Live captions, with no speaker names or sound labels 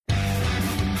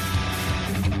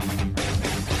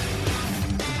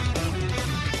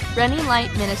Running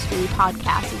Light Ministry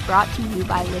podcast is brought to you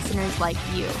by listeners like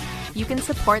you. You can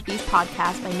support these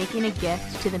podcasts by making a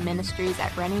gift to the ministries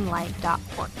at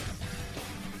runninglight.org.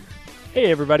 Hey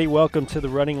everybody, welcome to the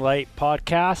Running Light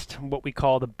podcast, what we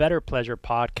call the Better Pleasure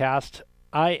podcast.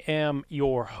 I am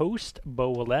your host, Bo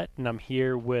Willett, and I'm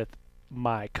here with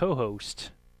my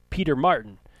co-host, Peter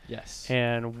Martin. Yes.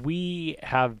 And we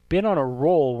have been on a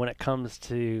roll when it comes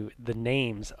to the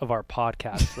names of our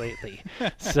podcasts lately.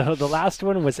 So the last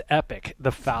one was Epic,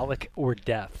 the Phallic or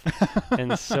Death.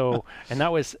 And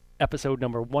that was episode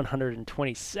number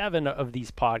 127 of these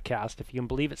podcasts, if you can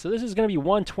believe it. So this is going to be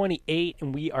 128,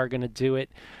 and we are going to do it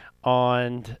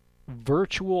on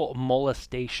virtual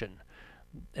molestation.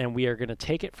 And we are going to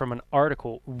take it from an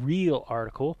article, real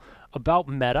article, about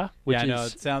Meta, which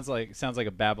it sounds like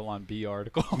a Babylon Bee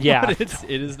article. Yeah, but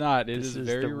it is not. It is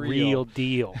very the real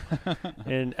deal.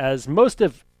 And as most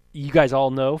of you guys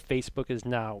all know, Facebook is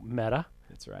now Meta.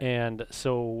 That's right. And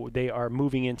so they are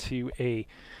moving into a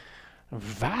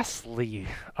vastly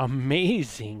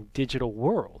amazing digital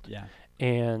world. Yeah.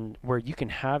 And where you can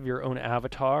have your own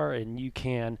avatar and you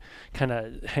can kind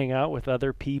of hang out with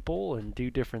other people and do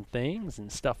different things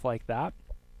and stuff like that.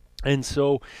 And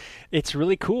so it's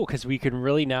really cool because we can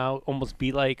really now almost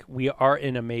be like we are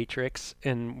in a matrix,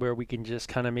 and where we can just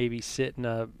kind of maybe sit in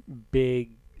a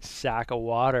big sack of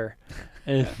water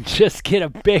and just get a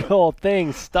big old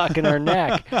thing stuck in our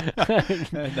neck.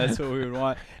 That's what we would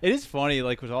want. It is funny,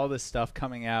 like with all this stuff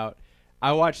coming out.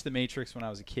 I watched The Matrix when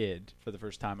I was a kid for the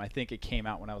first time. I think it came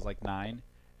out when I was like 9,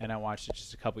 and I watched it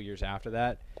just a couple years after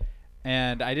that.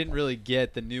 And I didn't really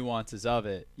get the nuances of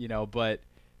it, but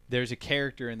there's a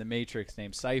character in The Matrix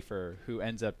named Cypher who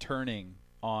ends up turning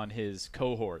on his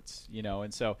cohorts,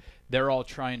 and so they're all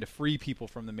trying to free people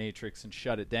from the Matrix and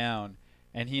shut it down,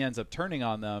 and he ends up turning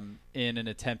on them in an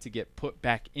attempt to get put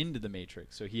back into the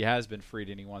Matrix. So he has been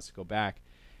freed and he wants to go back.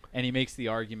 And he makes the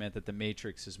argument that the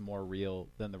Matrix is more real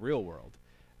than the real world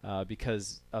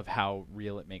because of how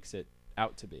real it makes itself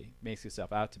out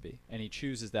to be. And he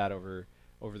chooses that over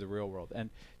the real world. And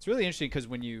it's really interesting because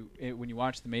when you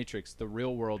watch The Matrix, the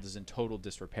real world is in total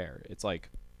disrepair. It's like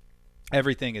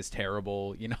everything is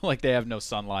terrible. Like they have no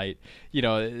sunlight.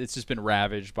 It's just been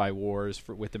ravaged by wars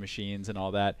with the machines and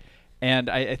all that.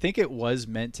 And I think it was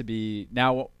meant to be,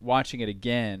 now watching it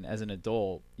again as an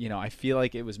adult, I feel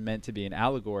like it was meant to be an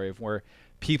allegory of where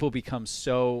people become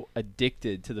so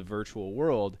addicted to the virtual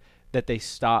world that they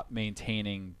stop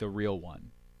maintaining the real one,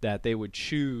 that they would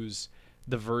choose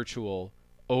the virtual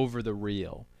over the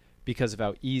real because of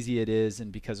how easy it is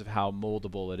and because of how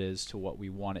moldable it is to what we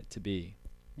want it to be.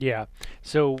 Yeah.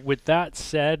 So with that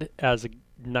said, as a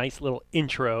nice little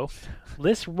intro,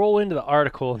 let's roll into the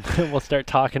article and then we'll start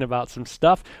talking about some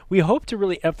stuff. We hope to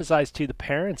really emphasize to the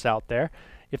parents out there,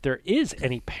 if there is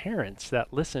any parents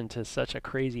that listen to such a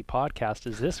crazy podcast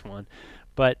as this one,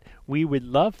 but we would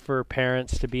love for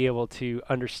parents to be able to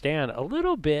understand a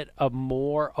little bit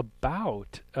more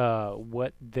about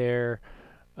what their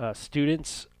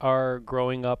students are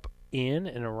growing up in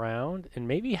and around, and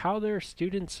maybe how their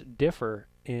students differ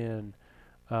in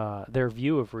their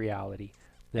view of reality.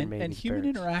 And human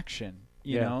interaction,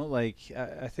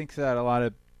 I think that a lot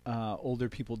of older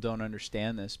people don't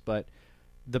understand this, but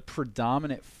the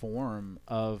predominant form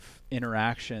of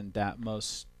interaction that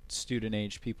most student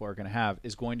age people are going to have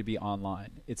is going to be online.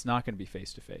 It's not going to be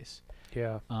face to face.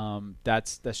 Yeah.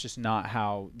 That's just not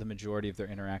how the majority of their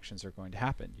interactions are going to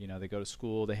happen. They go to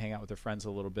school, they hang out with their friends a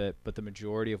little bit, but the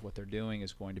majority of what they're doing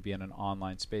is going to be in an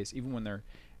online space. Even when they're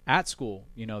at school,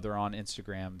 they're on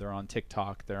Instagram, they're on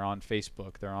TikTok, they're on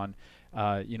Facebook, they're on,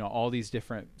 all these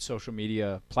different social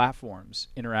media platforms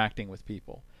interacting with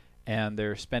people. And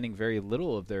they're spending very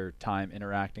little of their time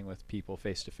interacting with people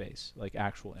face to face, like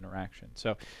actual interaction.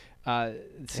 So,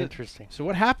 interesting. So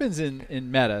what happens in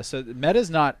Meta? So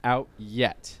Meta's not out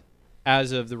yet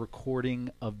as of the recording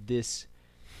of this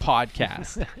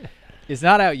podcast. It's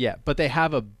not out yet, but they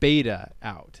have a beta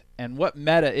out. And what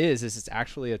Meta is it's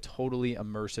actually a totally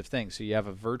immersive thing. So you have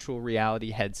a virtual reality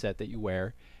headset that you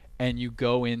wear, and you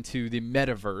go into the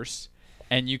metaverse,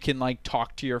 and you can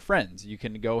talk to your friends. You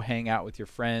can go hang out with your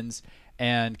friends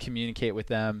and communicate with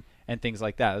them and things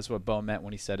like that. That's what Bo meant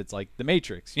when he said it's like the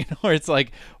Matrix, where it's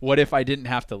like, what if I didn't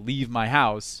have to leave my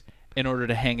house in order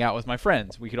to hang out with my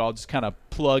friends? We could all just kind of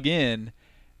plug in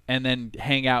and then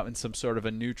hang out in some sort of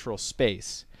a neutral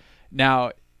space.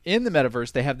 Now, in the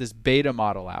metaverse, they have this beta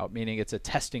model out, meaning it's a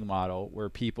testing model where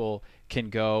people can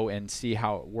go and see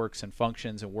how it works and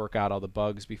functions and work out all the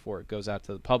bugs before it goes out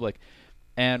to the public.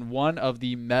 And one of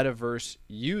the metaverse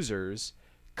users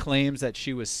claims that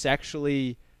she was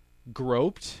sexually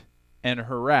groped and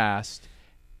harassed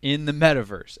in the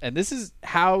metaverse. And this is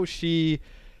how she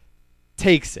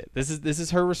takes it. This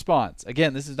is her response.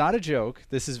 Again, this is not a joke.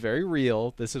 This is very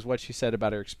real. This is what she said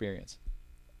about her experience.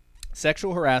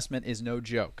 Sexual harassment is no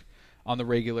joke on the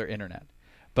regular internet.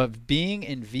 But being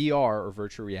in VR or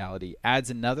virtual reality adds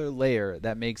another layer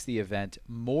that makes the event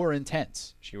more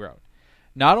intense, she wrote.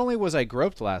 Not only was I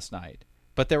groped last night,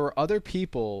 but there were other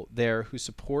people there who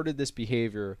supported this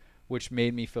behavior, which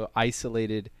made me feel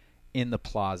isolated in the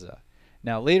plaza.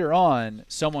 Now, later on,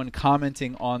 someone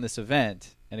commenting on this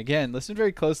event, and again, listen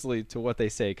very closely to what they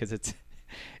say because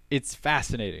it's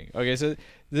fascinating. Okay, so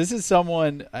this is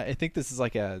someone, I think this is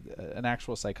like an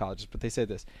actual psychologist, but they say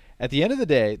this. At the end of the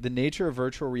day, the nature of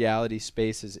virtual reality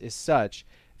spaces is such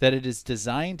that it is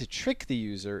designed to trick the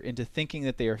user into thinking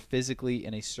that they are physically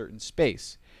in a certain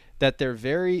space, that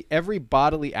every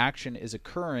bodily action is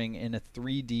occurring in a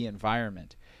 3D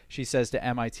environment. She says to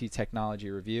MIT Technology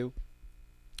Review,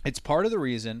 it's part of the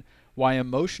reason why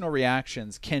emotional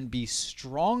reactions can be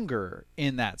stronger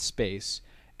in that space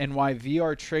and why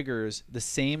VR triggers the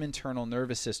same internal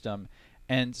nervous system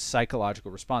and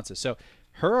psychological responses. So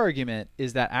her argument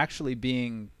is that actually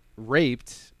being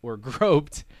raped or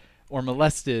groped or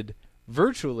molested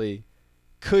virtually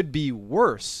could be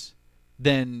worse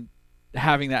than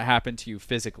having that happen to you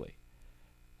physically,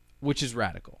 which is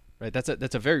radical, right?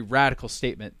 That's a very radical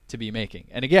statement to be making.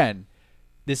 And again,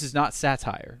 this is not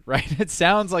satire, right? It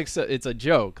sounds like it's a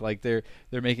joke, like they're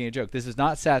making a joke. This is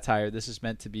not satire. This is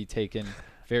meant to be taken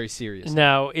very seriously.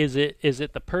 Now, is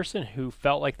it the person who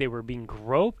felt like they were being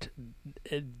groped?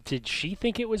 Did she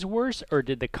think it was worse, or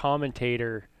did the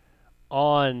commentator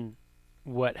on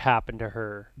what happened to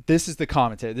her? This is the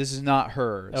commentator. This is not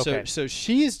her. Okay. So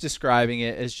she's describing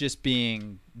it as just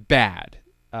being bad.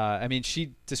 I mean,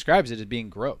 she describes it as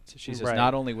being groped. She says, Right.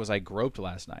 not only was I groped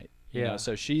last night, you Yeah. know,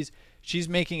 so she's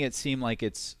making it seem like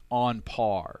it's on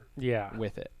par Yeah.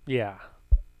 with it. Yeah.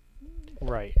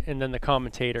 Right. And then the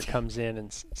commentator comes in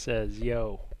and says,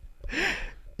 yo.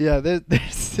 Yeah,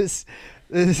 there's this.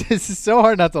 This is so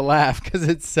hard not to laugh because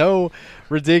it's so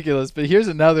ridiculous. But here's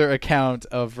another account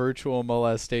of virtual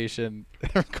molestation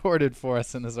recorded for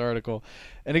us in this article.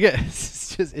 And again,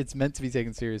 it's meant to be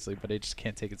taken seriously, but I just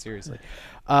can't take it seriously.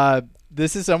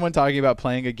 This is someone talking about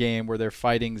playing a game where they're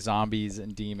fighting zombies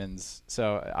and demons.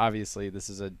 So obviously this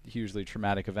is a hugely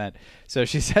traumatic event. So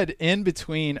she said, in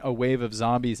between a wave of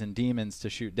zombies and demons to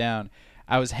shoot down,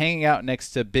 I was hanging out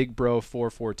next to Big Bro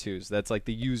 442s. That's like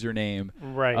the username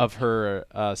Right. of her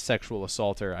sexual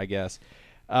assaulter, I guess.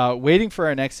 Waiting for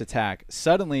our next attack.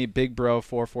 Suddenly, Big Bro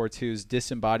 442's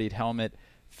disembodied helmet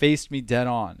faced me dead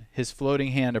on. His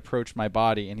floating hand approached my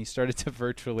body, and he started to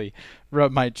virtually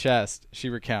rub my chest, she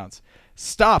recounts.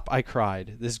 Stop, I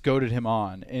cried. This goaded him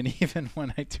on, and even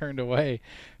when I turned away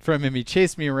from him, he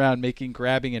chased me around, making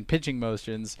grabbing and pinching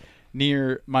motions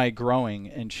near my groin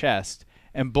and chest.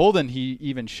 Emboldened, he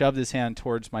even shoved his hand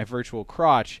towards my virtual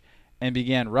crotch and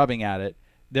began rubbing at it.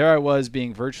 There I was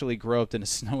being virtually groped in a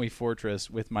snowy fortress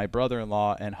with my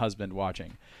brother-in-law and husband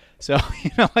watching. So,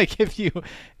 like if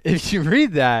you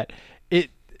read that,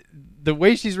 the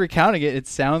way she's recounting it, it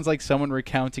sounds like someone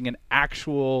recounting an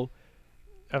actual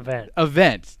event.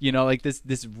 Like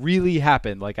this really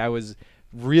happened. Like I was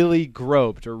really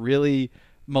groped or really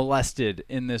molested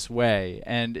in this way,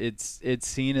 and it's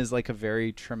seen as like a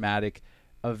very traumatic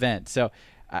event. So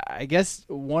I guess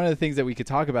one of the things that we could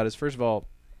talk about is, first of all,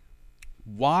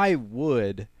 why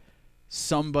would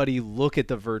somebody look at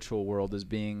the virtual world as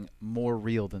being more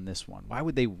real than this one? Why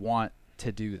would they want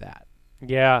to do that?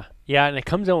 Yeah, and it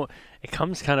comes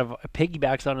kind of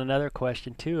piggybacks on another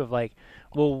question too of like,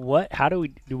 well, how do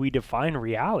we define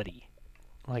reality?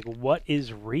 Like, what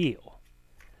is real?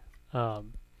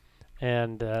 That's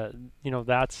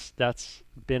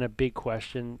been a big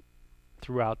question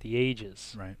throughout the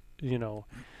ages. Right.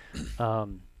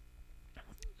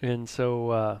 And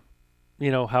so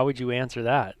how would you answer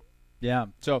that? Yeah.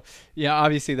 So,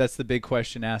 obviously that's the big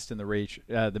question asked in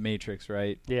the Matrix,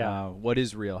 right? Yeah. What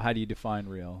is real? How do you define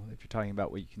real? If you're talking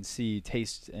about what you can see,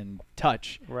 taste, and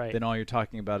touch, Right. then all you're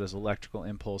talking about is electrical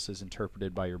impulses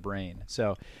interpreted by your brain.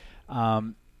 So,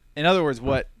 in other words,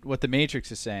 what the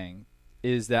Matrix is saying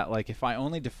is that, like, if I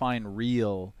only define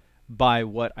real by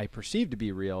what I perceive to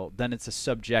be real, then it's a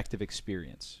subjective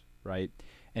experience, right?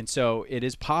 And so it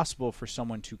is possible for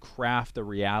someone to craft a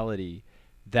reality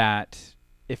that,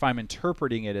 if I'm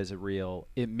interpreting it as a real,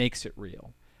 it makes it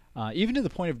real. Even to the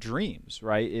point of dreams,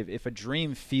 right? If a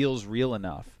dream feels real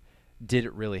enough, did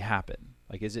it really happen?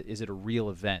 Like, is it a real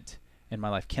event in my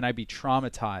life? Can I be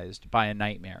traumatized by a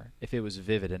nightmare if it was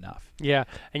vivid enough? Yeah,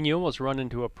 and you almost run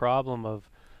into a problem of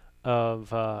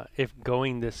if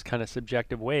going this kind of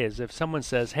subjective way is if someone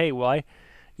says, hey, well,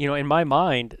 in my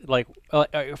mind, like,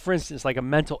 for instance, like a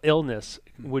mental illness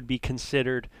would be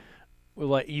considered,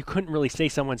 like, you couldn't really say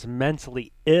someone's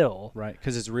mentally ill. Right,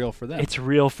 because it's real for them. It's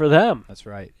real for them. That's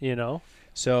right.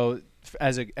 So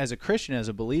as a Christian, as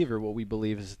a believer, what we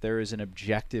believe is that there is an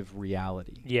objective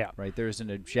reality. Yeah. Right? There is an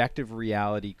objective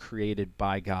reality created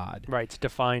by God. Right, it's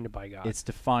defined by God. It's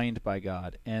defined by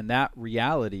God. And that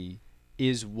reality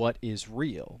is what is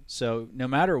real. So no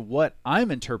matter what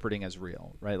I'm interpreting as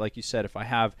real, right? Like you said, if I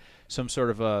have some sort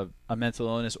of a mental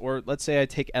illness, or let's say I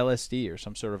take LSD or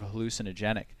some sort of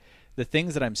hallucinogenic, the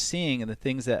things that I'm seeing and the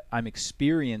things that I'm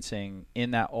experiencing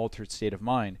in that altered state of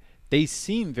mind, they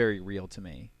seem very real to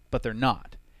me, but they're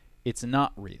not. It's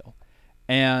not real.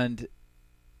 And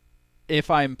if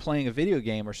I'm playing a video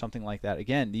game or something like that,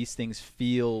 again, these things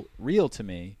feel real to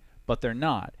me, but they're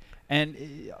not.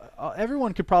 And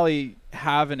everyone could probably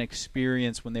have an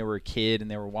experience when they were a kid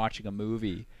and they were watching a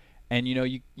movie, and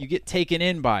you get taken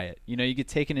in by it. You get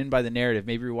taken in by the narrative.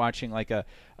 Maybe you're watching like a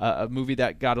movie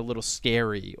that got a little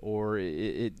scary, or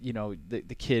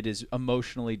the kid is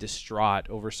emotionally distraught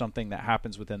over something that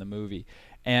happens within the movie,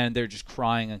 and they're just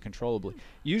crying uncontrollably.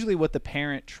 Usually what the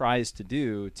parent tries to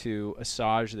do to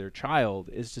assuage their child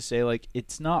is to say, like,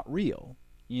 it's not real.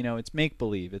 It's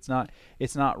make-believe. It's not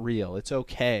real. It's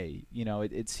okay.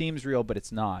 It seems real, but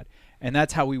it's not. And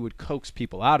that's how we would coax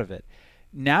people out of it.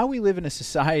 Now we live in a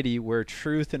society where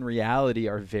truth and reality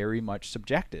are very much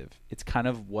subjective. It's kind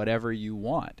of whatever you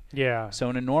want. Yeah. So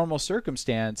in a normal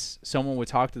circumstance, someone would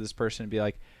talk to this person and be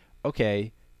like,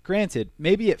 okay, granted,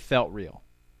 maybe it felt real,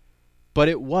 but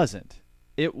it wasn't.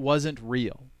 It wasn't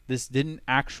real. This didn't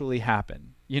actually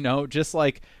happen. Just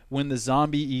like when the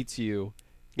zombie eats you,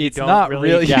 it's not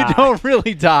real. You don't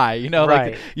really die.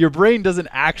 Right. Like your brain doesn't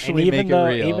actually make it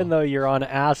real. Even though you're on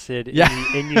acid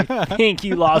and you think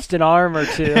you lost an arm or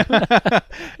two.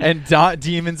 And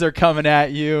demons are coming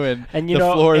at you and the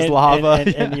floor is lava.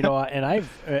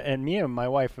 And me and my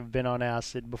wife have been on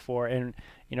acid before. And,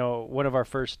 one of our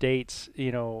first dates,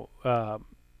 and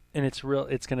it's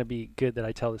going to be good that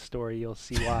I tell this story. You'll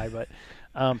see why. But,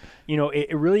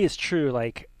 it really is true.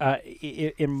 Like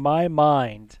in my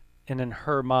mind, and in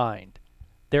her mind,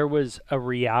 there was a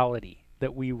reality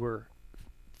that we were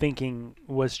thinking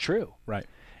was true. Right.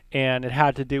 And it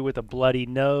had to do with a bloody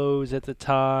nose at the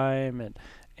time,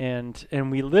 and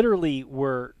we literally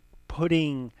were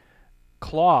putting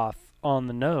cloth on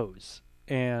the nose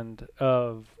and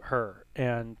of her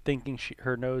and thinking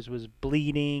her nose was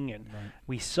bleeding, and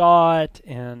we saw it,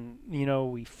 and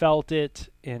we felt it,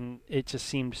 and it just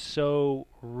seemed so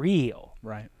real.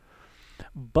 Right.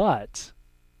 But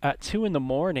at 2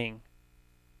 a.m,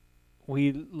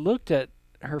 we looked at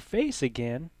her face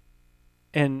again,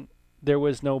 and there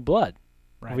was no blood.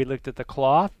 Right. We looked at the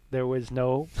cloth, there was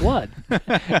no blood.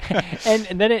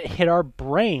 and then it hit our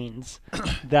brains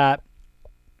that,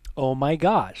 oh my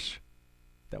gosh.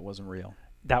 That wasn't real.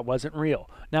 That wasn't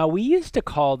real. Now, we used to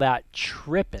call that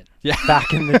tripping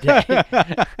back in the day.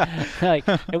 Like,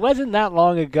 it wasn't that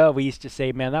long ago we used to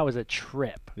say, man, that was a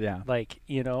trip. Yeah. Like,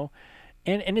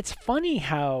 And it's funny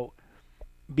how,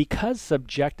 because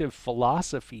subjective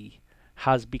philosophy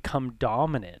has become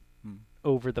dominant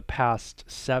over the past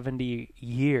 70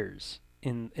 years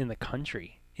in the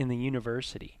country, in the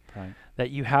university, right,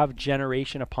 that you have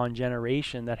generation upon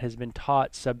generation that has been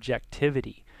taught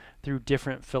subjectivity through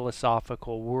different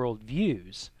philosophical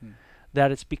worldviews,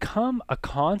 that it's become a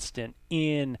constant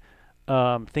in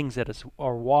things that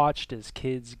are watched as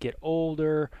kids get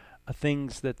older,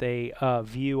 things that they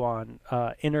view on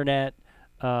internet,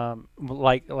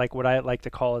 like what I like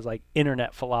to call is like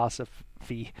internet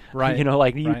philosophy, right?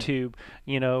 Like YouTube,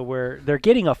 where they're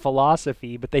getting a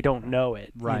philosophy but they don't know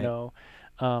it, right?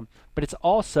 But it's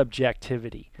all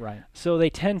subjectivity, right? So they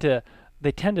tend to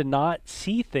not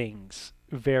see things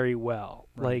very well,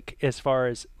 right. Like as far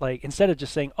as like instead of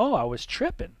just saying, "Oh, I was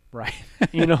tripping," right?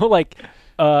 Like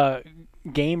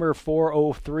Gamer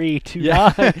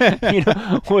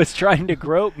 40329 was trying to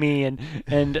grope me and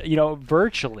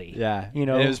virtually. Yeah. And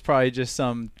it was probably just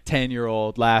some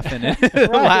 10-year-old laughing in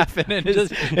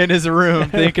his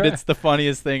room thinking it's the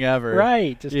funniest thing ever.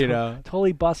 Right. Just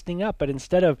totally busting up, but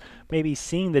instead of maybe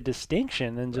seeing the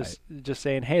distinction and just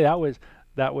saying, "Hey, that was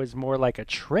more like a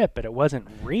trip, but it wasn't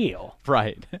real."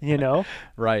 Right.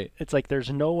 Right. It's like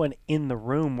there's no one in the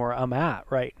room where I'm at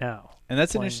right now. And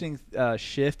that's an interesting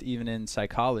shift even in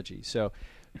psychology. So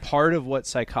part of what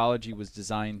psychology was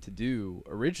designed to do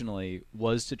originally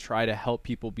was to try to help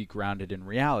people be grounded in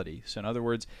reality. So in other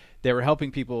words, they were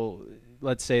helping people,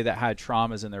 let's say, that had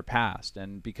traumas in their past.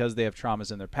 And because they have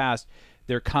traumas in their past,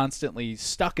 they're constantly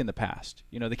stuck in the past.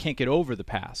 They can't get over the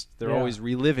past. They're Yeah. always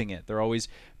reliving it. They're always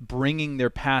bringing their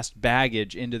past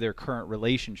baggage into their current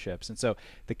relationships. And so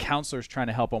the counselor's trying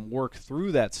to help them work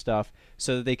through that stuff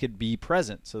so that they could be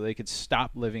present, so they could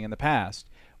stop living in the past.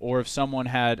 Or if someone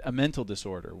had a mental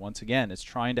disorder, once again, it's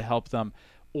trying to help them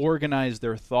organize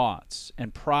their thoughts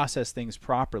and process things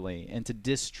properly and to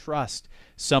distrust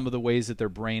some of the ways that their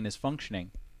brain is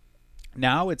functioning.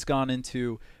 Now it's gone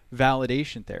into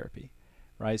validation therapy,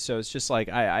 right? So it's just like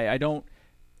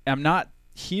I'm not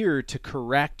here to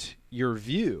correct your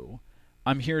view.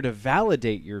 I'm here to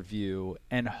validate your view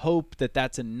and hope that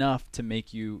that's enough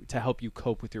to help you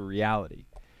cope with your reality.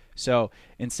 So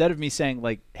instead of me saying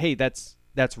like, hey, that's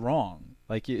wrong,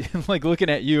 like like looking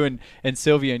at you and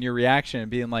Sylvia and your reaction and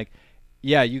being like,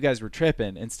 yeah, you guys were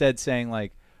tripping, instead saying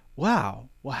like, wow,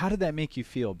 well, how did that make you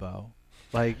feel, Bo?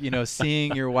 Like,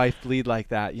 seeing your wife bleed like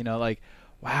that, like,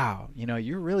 wow,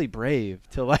 you're really brave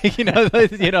to like,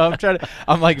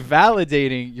 I'm like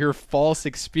validating your false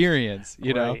experience,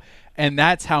 know, and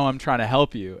that's how I'm trying to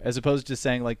help you, as opposed to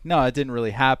saying like, no, it didn't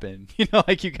really happen.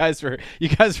 Like you guys were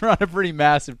on a pretty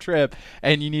massive trip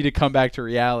and you need to come back to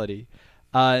reality.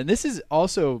 And this is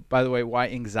also, by the way,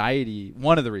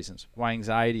 one of the reasons why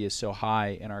anxiety is so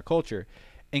high in our culture.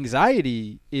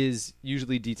 Anxiety is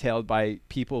usually detailed by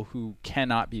people who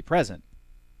cannot be present.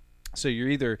 So you're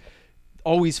either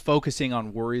always focusing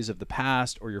on worries of the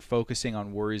past or you're focusing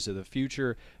on worries of the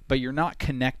future, but you're not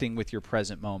connecting with your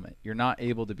present moment. You're not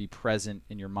able to be present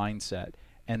in your mindset,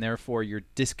 and therefore you're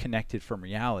disconnected from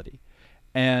reality.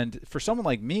 And for someone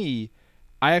like me,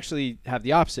 I actually have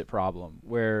the opposite problem,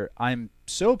 where I'm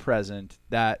so present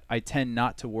that I tend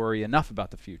not to worry enough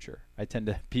about the future. I tend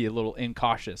to be a little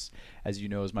incautious, as you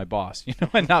know, as my boss,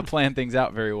 and not plan things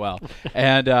out very well.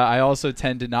 And I also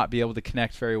tend to not be able to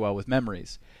connect very well with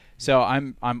memories. So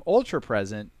I'm ultra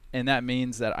present, and that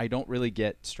means that I don't really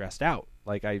get stressed out.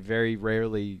 Like I very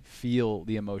rarely feel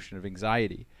the emotion of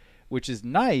anxiety, which is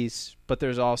nice, but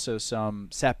there's also some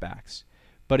setbacks.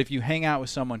 But if you hang out with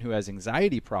someone who has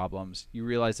anxiety problems, you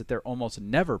realize that they're almost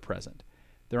never present.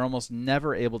 They're almost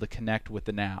never able to connect with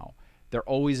the now. They're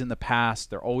always in the past.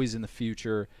 They're always in the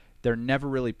future. They're never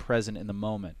really present in the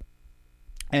moment.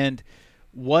 And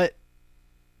what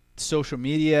social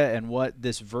media and what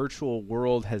this virtual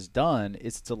world has done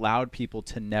is it's allowed people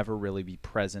to never really be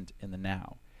present in the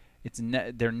now.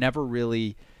 They're never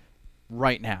really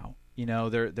right now.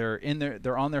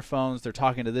 They're on their phones, they're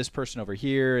talking to this person over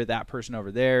here, that person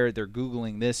over there, they're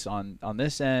Googling this on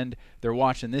this end, they're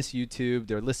watching this YouTube,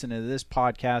 they're listening to this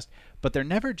podcast, but they're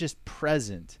never just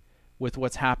present with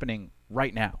what's happening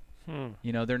right now.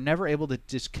 They're never able to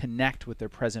just connect with their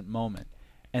present moment.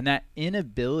 And that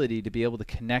inability to be able to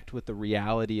connect with the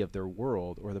reality of their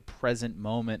world or the present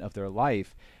moment of their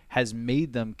life has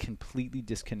made them completely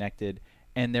disconnected,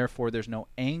 and therefore there's no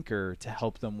anchor to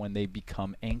help them when they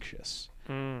become anxious,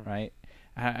 right?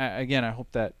 I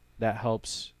hope that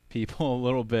helps people a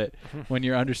little bit when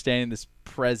you're understanding this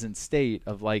present state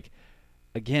of like,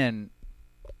 again,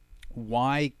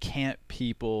 why can't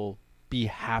people be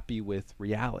happy with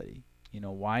reality?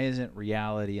 Why isn't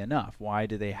reality enough? Why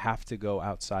do they have to go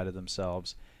outside of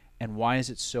themselves? And why is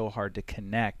it so hard to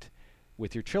connect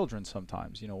with your children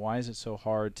sometimes? Why is it so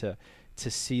hard to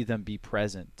see them be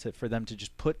present, for them to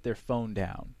just put their phone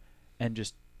down and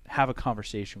just have a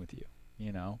conversation with you,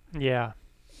 Yeah.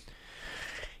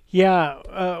 Yeah.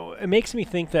 It makes me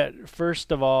think that,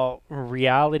 first of all,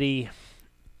 reality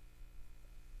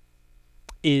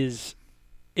is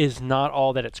not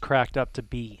all that it's cracked up to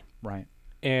be. Right.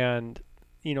 And,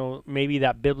 maybe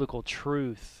that biblical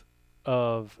truth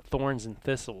of thorns and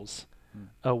thistles,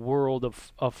 a world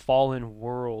of fallen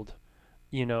world,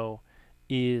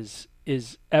 is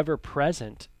ever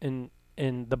present, and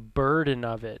the burden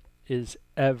of it is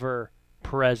ever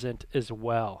present as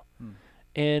well.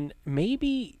 And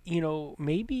maybe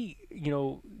the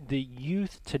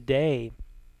youth today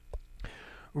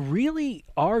really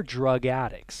are drug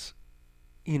addicts,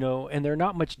 and they're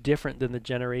not much different than the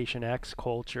Generation X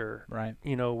culture, right?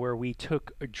 Where we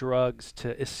took drugs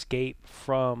to escape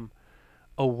from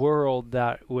a world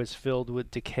that was filled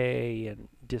with decay and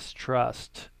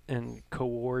distrust and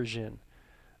coercion,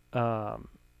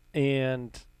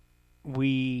 and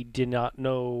we did not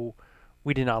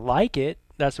like it.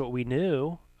 That's what we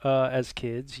knew as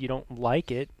kids. You don't like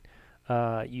it.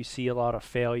 You see a lot of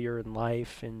failure in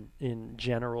life and in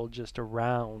general just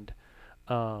around,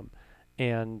 and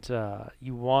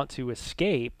you want to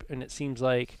escape. And it seems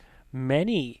like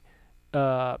many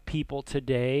people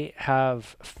today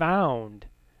have found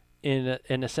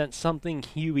in a sense something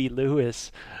Huey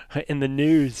Lewis in the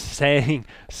news saying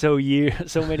so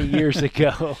many years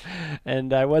ago,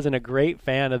 and I wasn't a great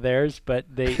fan of theirs, but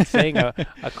they sang a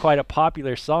quite a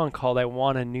popular song called "I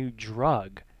Want a New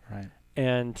Drug," Right.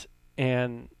 and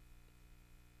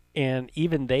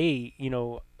even they,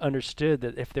 understood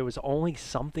that if there was only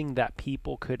something that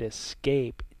people could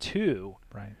escape to,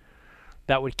 Right.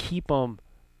 that would keep them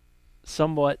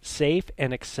somewhat safe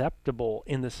and acceptable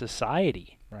in the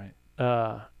society, Right.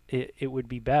 it would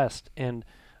be best. And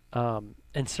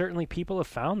certainly people have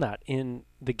found that in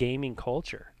the gaming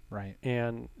culture Right.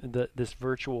 and this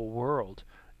virtual world,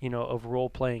 of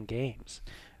role-playing games.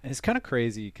 And it's kind of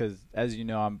crazy because, as you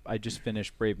know, I just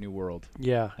finished Brave New World.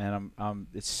 Yeah. And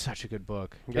it's such a good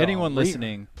book. Yeah, Anyone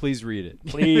listening, please read it.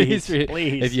 Please, read it.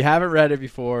 please. If you haven't read it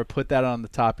before, put that on the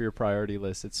top of your priority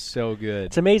list. It's so good.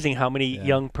 It's amazing how many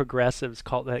young progressives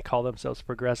call themselves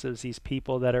progressives. These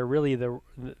people that are really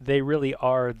they really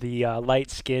are the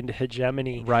light-skinned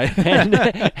hegemony, Right.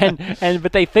 and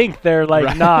but they think they're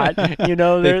like not.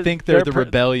 They think they're the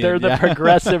rebellion. They're the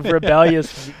progressive,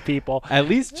 rebellious people. At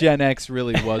least Gen X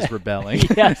really was rebelling.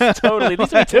 Yes, totally. At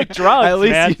least we took drugs. At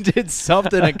least man. you did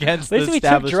something against the At least we took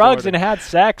established drugs order. and had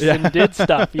sex and did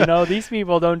stuff. These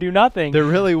people don't do nothing. There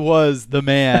really was the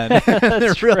man.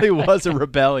 There really was a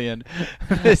rebellion.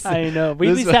 I know. We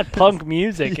at least had punk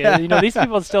music. Yeah. And, these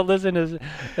people still listen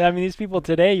to. These people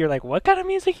today. You're like, what kind of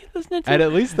music you listening to? And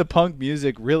at least the punk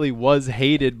music really was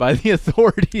hated by the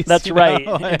authorities. That's right.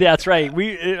 Like, That's right.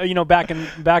 We, back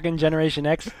in Generation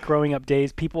X growing up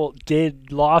days, people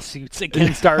did lawsuits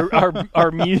against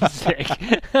our music.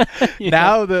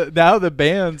 now the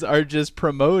bands are just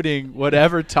promoting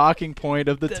whatever talking point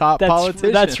of the top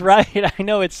politicians. That's right. I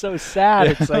know, it's so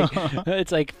sad. It's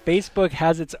like Facebook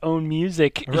has its own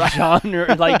music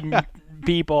genre, like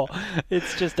people.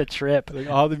 It's just a trip. Like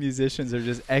all the musicians are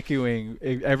just echoing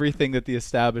everything that the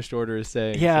established order is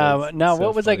saying. Yeah. So now, so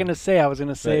what was funny. I going to say? I was going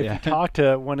to say, But, if you talk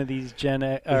to one of these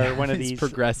these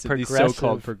progressive, these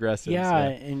so-called progressives. yeah,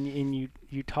 and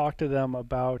you talk to them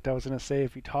about. I was going to say,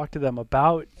 if you talk to them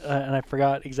about, and I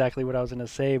forgot exactly what I was going to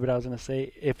say, but I was going to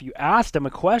say, if you asked them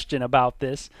a question about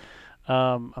this,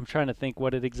 I'm trying to think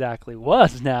what it exactly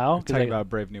was now. We're talking about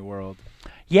Brave New World.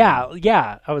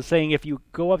 Yeah. I was saying, if you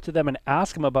go up to them and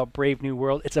ask them about Brave New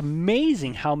World, it's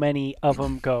amazing how many of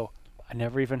them go, I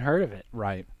never even heard of it.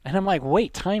 Right. And I'm like,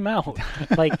 wait, time out.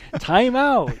 Time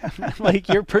out. Like,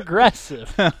 you're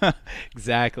progressive.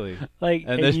 Exactly. Like,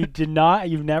 and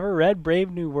you've never read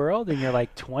Brave New World, and you're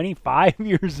like 25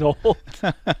 years old.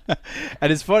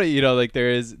 And it's funny, there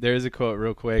is a quote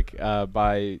real quick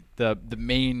by the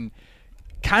main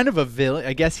kind of a villain.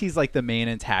 I guess he's like the main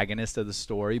antagonist of the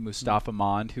story, Mustafa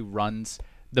Mond, who runs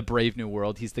the Brave New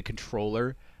World. He's the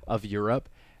controller of Europe.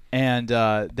 And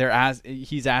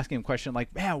he's asking him a question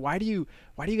like, man, why do you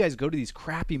guys go to these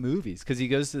crappy movies? Because he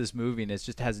goes to this movie and it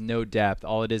just has no depth.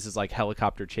 All it is like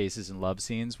helicopter chases and love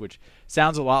scenes, which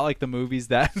sounds a lot like the movies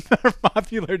that are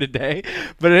popular today.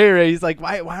 But anyway, he's like,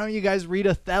 why don't you guys read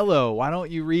Othello? Why don't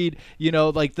you read,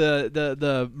 like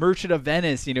the Merchant of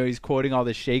Venice? He's quoting all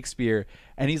this Shakespeare.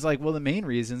 And he's like, well, the main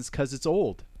reason is because it's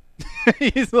old.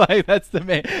 He's like, that's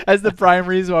the prime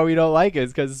reason why we don't like it,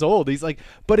 is because it's old. He's like,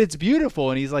 but it's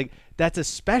beautiful. And he's like, that's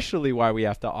especially why we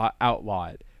have to outlaw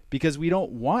it, because we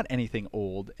don't want anything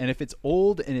old. And if it's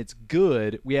old and it's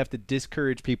good, we have to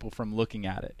discourage people from looking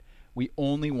at it. We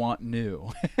only want new.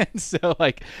 And so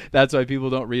that's why people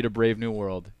don't read A Brave New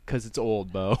World, because it's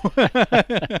old, Bo.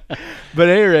 But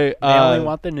anyway, They only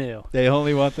want the new. They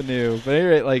only want the new. But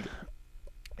anyway,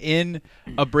 in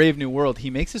A Brave New World, he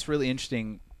makes this really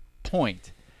interesting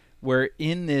point where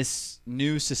in this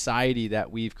new society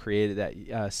that we've created,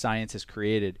 that science has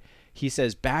created, he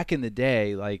says back in the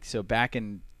day, back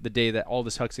in the day that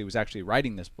Aldous Huxley was actually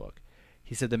writing this book,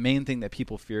 he said the main thing that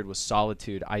people feared was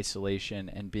solitude, isolation,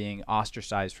 and being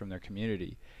ostracized from their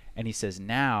community. And he says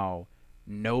now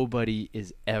nobody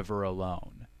is ever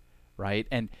alone, right?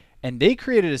 And they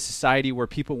created a society where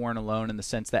people weren't alone in the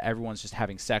sense that everyone's just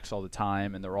having sex all the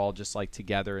time and they're all just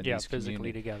together in these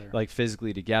physically together.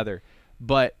 Physically together.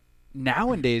 But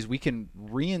nowadays we can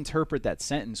reinterpret that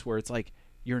sentence where it's like,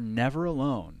 you're never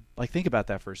alone. Think about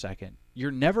that for a second.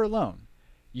 You're never alone.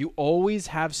 You always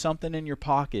have something in your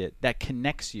pocket that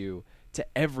connects you to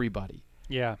everybody.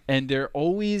 Yeah. And they're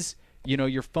always,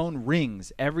 your phone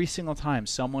rings every single time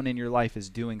someone in your life is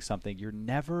doing something. You're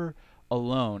never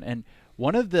alone. And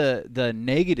one of the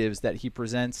negatives that he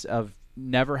presents of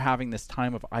never having this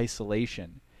time of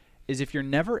isolation is if you're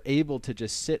never able to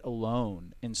just sit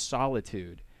alone in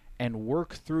solitude and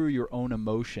work through your own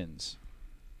emotions,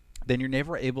 then you're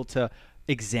never able to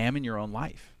examine your own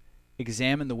life.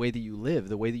 examine the way that you live,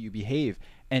 the way that you behave.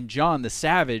 And John the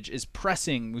Savage is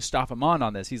pressing Mustafa Mann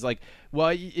on this. He's like,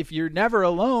 well, if you're never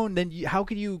alone, then how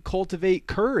can you cultivate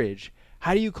courage?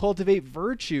 How do you cultivate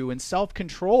virtue and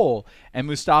self-control? And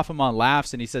Mustafa Mann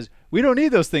laughs and he says, we don't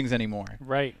need those things anymore.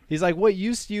 Right. He's like, what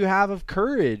use do you have of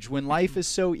courage when life is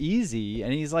so easy?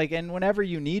 And he's like, and whenever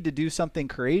you need to do something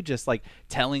courageous, like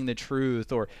telling the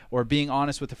truth or being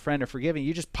honest with a friend or forgiving,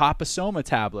 you just pop a Soma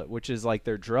tablet, which is like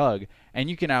their drug, and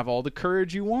you can have all the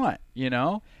courage you want, you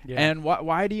know? Yeah. And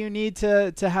why do you need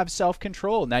to have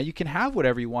self-control? Now you can have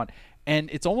whatever you want. And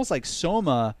it's almost like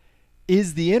Soma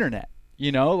is the internet.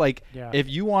 You know, like if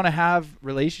you want to have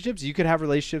relationships, you could have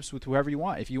relationships with whoever you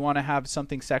want. If you want to have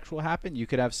something sexual happen, you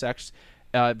could have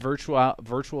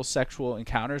virtual sexual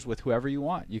encounters with whoever you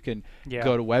want. You can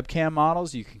go to webcam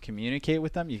models. You can communicate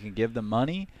with them. You can give them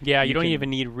money. Yeah, you don't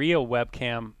even need real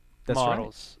webcam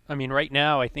models. Right. I mean, right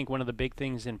now, I think one of the big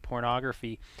things in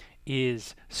pornography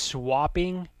is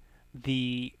swapping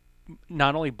the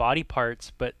not only body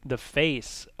parts, but the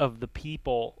face of the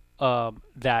people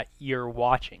that you're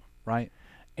watching. Right.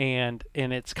 And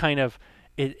it's kind of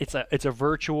it's a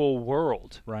virtual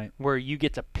world, right, where you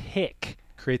get to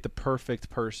create the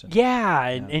perfect person. Yeah,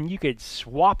 and you could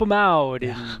swap them out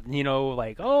and you know,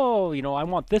 like, oh, you know, I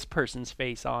want this person's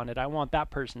face on it. I want that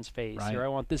person's face, or I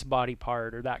want this body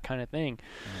part or that kind of thing.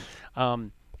 Right.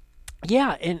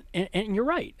 Yeah, and you're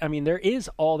right. I mean, there is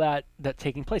all that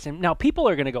taking place. And now people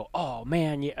are going to go, "Oh,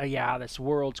 man, yeah, this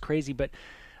world's crazy." But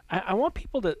I want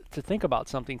people to think about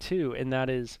something too, and that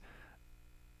is,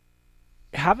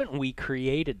 haven't we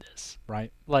created this?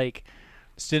 Right. Like,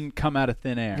 this didn't come out of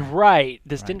thin air. Right.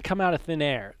 This didn't come out of thin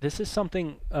air. This is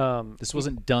something. This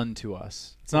wasn't done to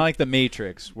us. It's not like the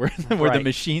Matrix, where the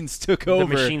machines took over.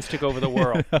 The machines took over the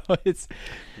world.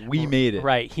 We made it.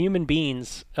 Right. Human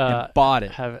beings and bought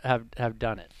it. Have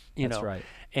done it. That's right.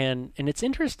 And it's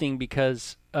interesting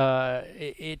because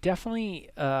it definitely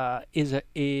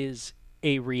is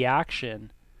a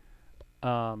reaction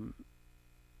in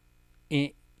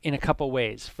a couple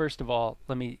ways. First of all,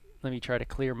 let me try to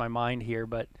clear my mind here,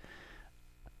 but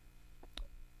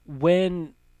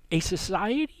when a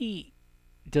society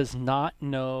does not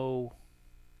know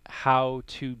how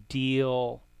to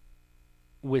deal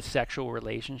with sexual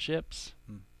relationships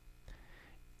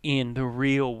in the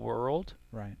real world,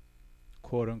 right,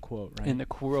 quote unquote, right, in the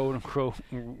quote unquote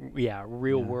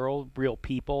real world, real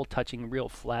people touching real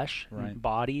flesh and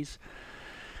bodies,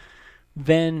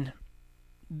 then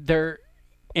there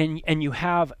and you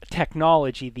have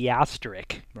technology, the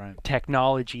asterisk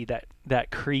technology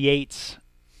that creates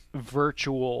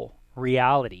virtual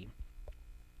reality,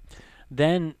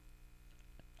 then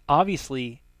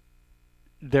obviously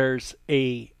there's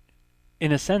in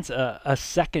a sense a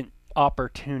second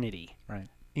opportunity. Right.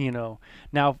 You know,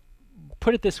 now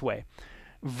put it this way.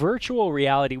 Virtual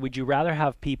reality, would you rather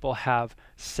have people have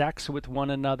sex with one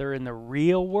another in the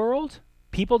real world?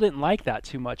 People didn't like that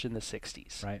too much in the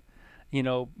 60s. Right. You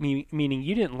know, meaning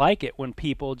you didn't like it when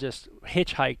people just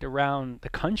hitchhiked around the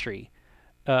country.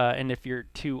 And if you're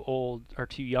too old or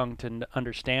too young to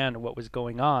understand what was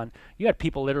going on, you had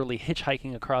people literally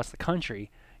hitchhiking across the country,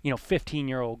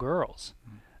 15-year-old girls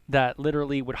that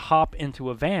literally would hop into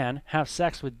a van, have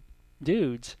sex with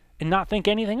dudes, and not think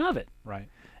anything of it. Right.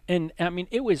 And, I mean,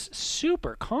 it was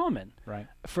super common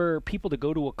for people to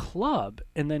go to a club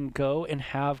and then go and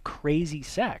have crazy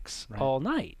sex all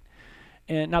night.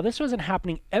 And now this wasn't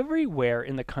happening everywhere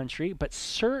in the country, but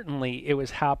certainly it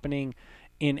was happening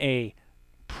in a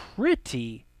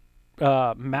pretty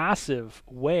massive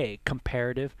way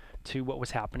comparative to what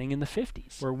was happening in the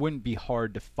 50s. Where it wouldn't be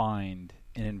hard to find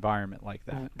an environment like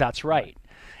that. That's right.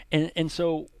 And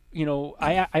so,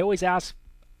 I always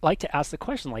like to ask the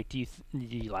question, like, do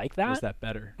you like that? Was that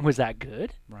better? Was that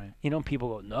good? Right. People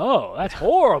go, no, that's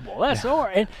horrible. That's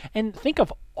horrible. And think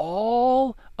of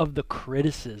all of the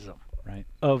criticism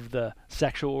of the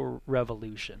sexual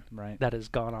revolution that has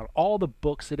gone on. All the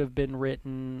books that have been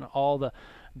written, all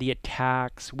the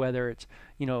attacks, whether it's,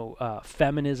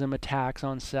 feminism attacks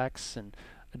on sex and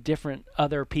different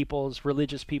other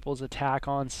religious people's attack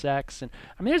on sex. And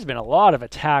I mean, there's been a lot of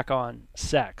attack on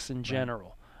sex in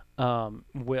general,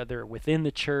 whether within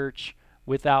the church,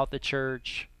 without the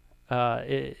church,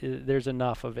 there's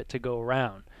enough of it to go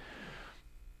around.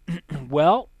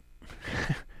 Well,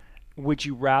 would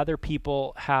you rather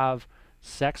people have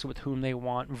sex with whom they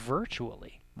want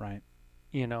virtually? Right.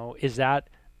 Is that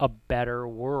a better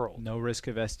world? No risk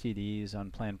of STDs,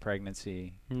 unplanned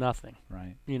pregnancy. Nothing.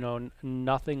 Right.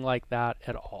 Nothing like that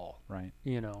at all. Right.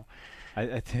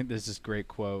 I think this is a great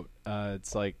quote.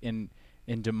 It's like in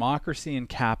democracy and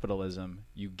capitalism,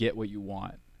 you get what you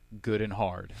want. good and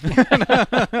hard.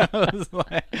 I was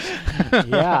like,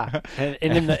 Yeah, and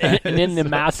in the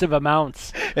massive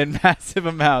amounts. In massive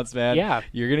amounts, man. Yeah.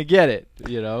 You're going to get it,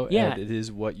 Yeah. and it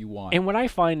is what you want. And what I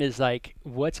find is like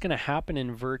what's going to happen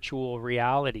in virtual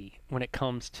reality when it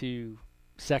comes to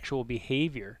sexual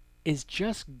behavior is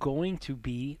just going to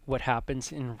be what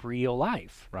happens in real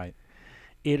life. Right.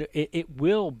 It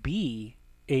will be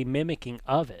a mimicking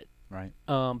of it. Right.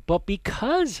 But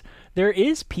because there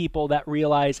is people that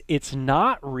realize it's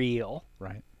not real,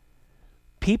 Right.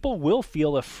 people will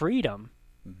feel a freedom,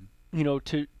 Mm-hmm.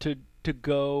 to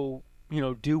go,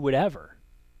 do whatever,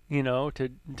 to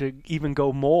even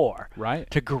go more, Right.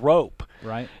 to grope,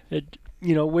 Right.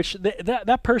 which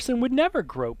that person would never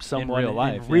grope someone real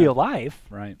life, in real yeah. life,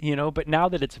 Right. but now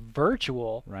that it's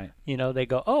virtual, Right. they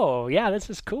go, oh yeah, this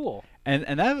is cool.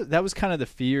 And that was kind of the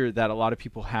fear that a lot of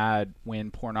people had when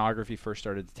pornography first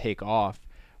started to take off,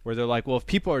 where they're like, well, if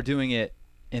people are doing it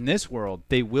in this world,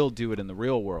 they will do it in the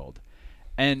real world.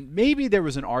 And maybe there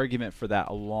was an argument for that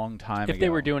a long time ago. If they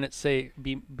were doing it, say,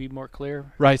 be more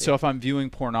clear. Right. So if I'm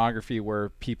viewing pornography where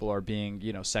people are being,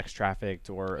 sex trafficked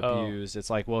or abused,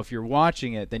 it's like, well, if you're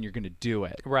watching it, then you're going to do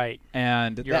it. Right.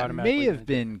 And You're that automatically may gonna have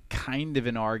been kind of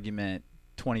an argument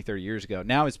 20, 30 years ago.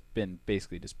 Now it's been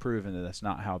basically disproven that that's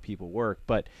not how people work.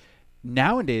 But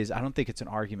nowadays, I don't think it's an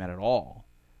argument at all,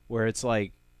 where it's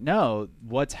like, no,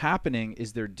 what's happening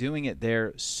is they're doing it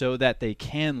there so that they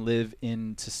can live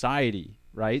in society,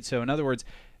 right? So in other words,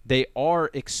 they are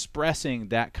expressing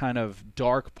that kind of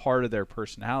dark part of their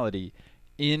personality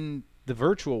in the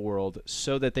virtual world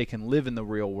so that they can live in the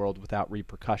real world without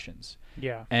repercussions.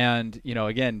 Yeah. And,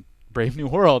 again, Brave New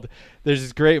World, there's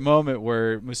this great moment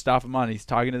where Mustafa Moni's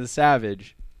talking to the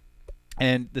Savage,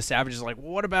 and the Savage is like,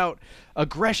 well, what about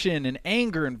aggression and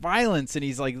anger and violence? And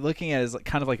he's like looking at it as like,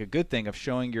 kind of like a good thing of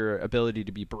showing your ability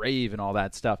to be brave and all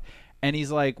that stuff. And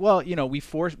he's like, well,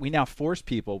 we now force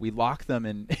people, we lock them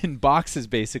in boxes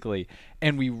basically,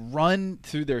 and we run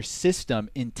through their system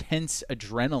intense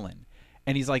adrenaline.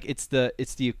 And he's like, it's the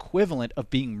equivalent of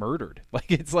being murdered.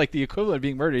 Like, it's like the equivalent of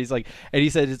being murdered. He's like, and he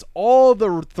said, it's all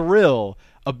the thrill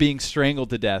of being strangled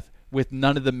to death with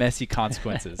none of the messy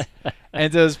consequences.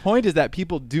 And so his point is that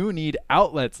people do need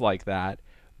outlets like that.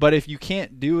 But if you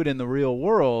can't do it in the real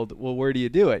world, well, where do you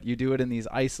do it? You do it in these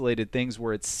isolated things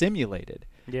where it's simulated.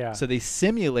 Yeah. So they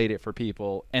simulate it for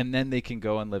people, and then they can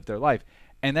go and live their life.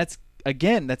 And that's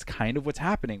kind of what's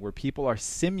happening, where people are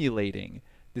simulating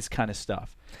this kind of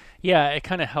stuff. Yeah, it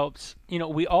kind of helps.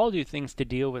 We all do things to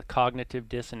deal with cognitive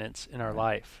dissonance in our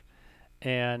life,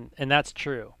 and that's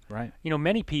true. Right.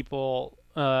 Many people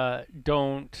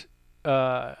don't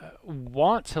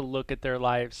want to look at their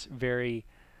lives very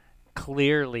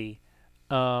clearly,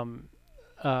 and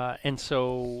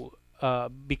so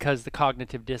because the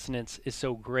cognitive dissonance is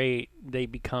so great, they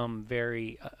become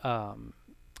very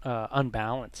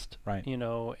unbalanced. Right.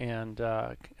 And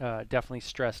definitely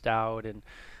stressed out and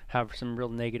have some real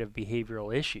negative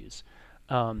behavioral issues.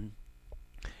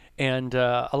 And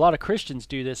a lot of Christians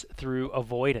do this through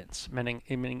avoidance,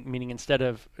 meaning instead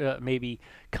of maybe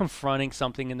confronting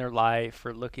something in their life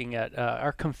or looking at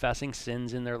or confessing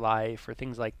sins in their life or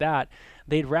things like that,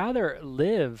 they'd rather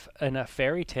live in a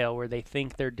fairy tale where they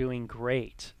think they're doing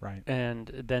great, Right. and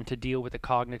then to deal with the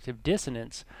cognitive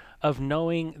dissonance of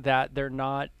knowing that they're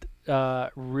not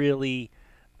really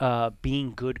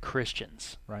being good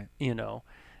Christians. Right.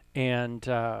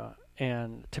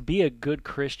 And to be a good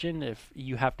Christian, if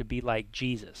you have to be like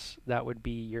Jesus, that would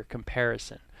be your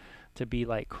comparison, to be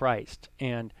like Christ.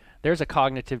 And there's a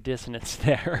cognitive dissonance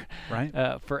there,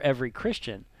 Right. for every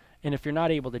Christian. And if you're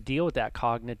not able to deal with that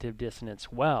cognitive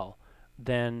dissonance well,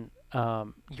 then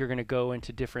you're going to go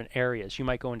into different areas. You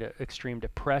might go into extreme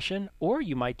depression, or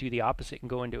you might do the opposite and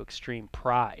go into extreme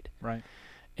pride. Right.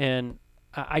 And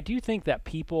I do think that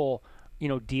people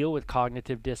deal with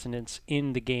cognitive dissonance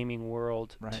in the gaming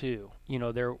world Right. too.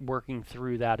 They're working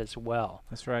through that as well.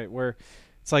 That's right. Where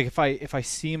it's like if I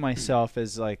see myself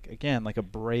as like a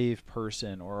brave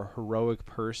person or a heroic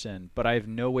person, but I have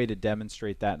no way to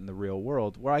demonstrate that in the real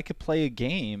world, where I could play a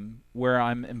game where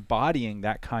I'm embodying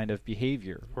that kind of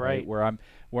behavior, Right.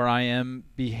 where I am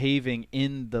behaving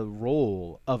in the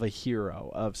role of a hero,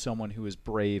 of someone who is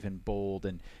brave and bold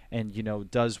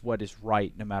and does what is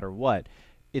right no matter what.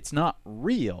 It's not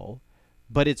real,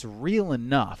 but it's real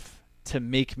enough to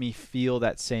make me feel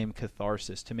that same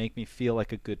catharsis, to make me feel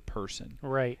like a good person.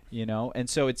 Right. And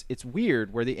so it's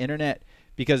weird where the internet,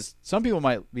 because some people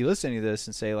might be listening to this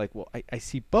and say like, well, I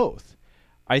see both.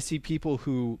 I see people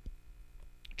who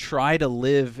try to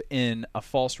live in a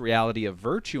false reality of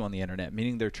virtue on the internet,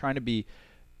 meaning they're trying to be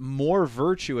more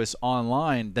virtuous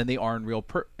online than they are in real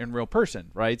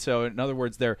person, right? So in other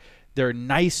words, they're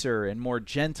nicer and more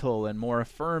gentle and more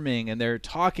affirming, and they're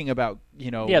talking about,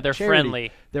 they're charity.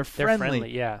 friendly. They're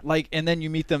friendly, yeah. Like, and then you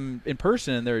meet them in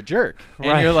person and they're a jerk,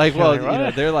 and Right. you're like, well,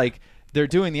 Right. they're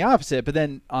doing the opposite. But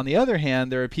then on the other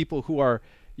hand, there are people who are,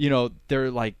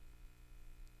 they're like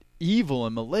evil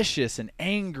and malicious and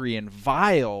angry and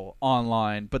vile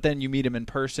online, but then you meet them in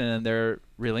person and they're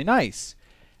really nice.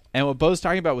 And what Bo's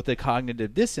talking about with the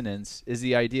cognitive dissonance is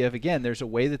the idea of, again, there's a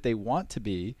way that they want to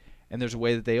be and there's a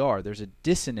way that they are. There's a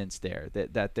dissonance there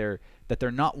that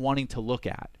they're not wanting to look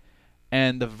at.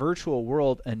 And the virtual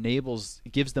world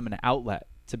gives them an outlet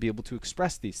to be able to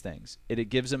express these things. It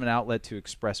gives them an outlet to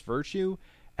express virtue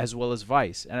as well as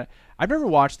vice. And I've never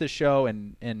watched this show,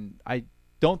 and I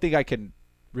don't think I can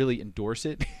really endorse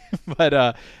it, but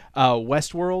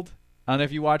Westworld, I don't know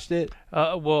if you watched it.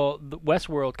 Well, the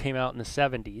Westworld came out in the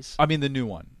 70s. I mean the new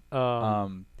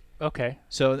one. Okay.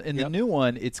 So in the new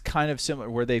one, it's kind of similar,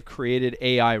 where they've created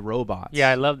AI robots. Yeah,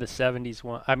 I love the 70s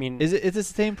one. I mean, is it the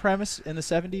same premise in the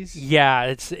 70s? Yeah,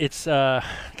 it's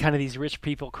kind of these rich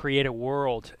people create a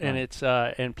world, and it's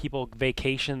and people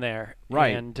vacation there.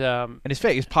 Right. And it's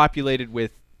fake. It's populated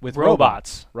with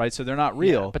robots, right? So they're not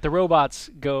real. Yeah, but the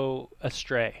robots go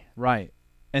astray. Right.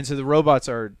 And so the robots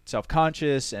are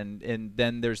self-conscious, and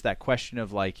then there's that question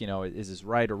of, like, is this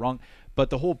right or wrong? But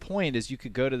the whole point is you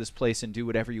could go to this place and do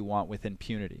whatever you want with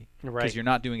impunity, right? Because you're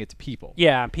not doing it to people.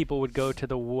 Yeah, people would go to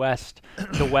the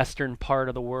western part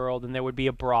of the world, and there would be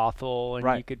a brothel,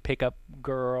 and you could pick up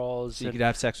girls. So you could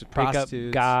have sex with pick prostitutes.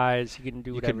 Up guys. You can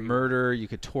do whatever. You could murder. You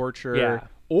could torture. Yeah.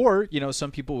 Or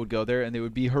some people would go there and they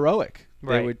would be heroic.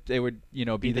 Right. They would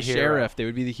be the hero. sheriff. They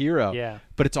would be the hero. Yeah.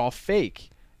 But it's all fake.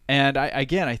 And I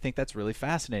think that's really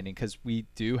fascinating, because we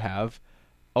do have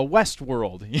a West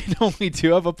world. We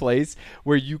do have a place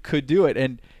where you could do it.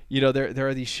 And there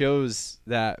are these shows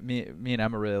that me and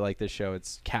Emma really like. This show,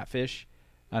 it's Catfish.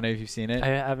 I don't know if you've seen it. I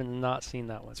haven't not seen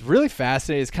that one. It's really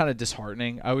fascinating. It's kind of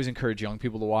disheartening. I always encourage young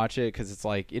people to watch it, because it's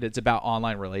like it's about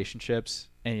online relationships,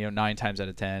 and 9 times out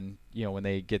of 10, when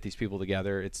they get these people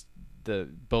together, it's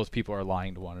both people are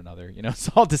lying to one another. It's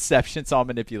all deception, it's all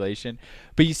manipulation.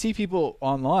 But you see people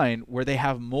online where they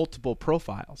have multiple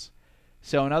profiles.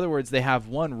 So in other words, they have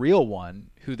one real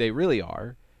one who they really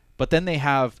are, but then they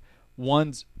have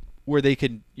ones where they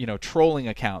can, trolling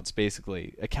accounts,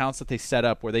 basically accounts that they set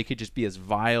up where they could just be as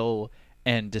vile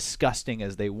and disgusting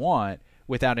as they want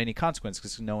without any consequence,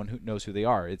 because no one knows who they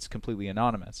are. It's completely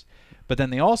anonymous. But then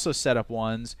they also set up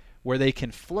ones where they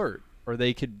can flirt, or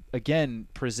they could, again,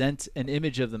 present an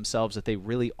image of themselves that they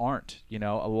really aren't,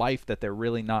 a life that they're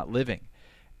really not living.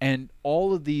 And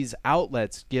all of these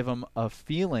outlets give them a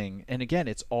feeling, and again,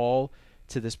 it's all,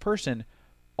 to this person,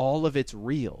 all of it's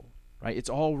real, right? It's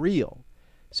all real.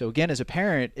 So again, as a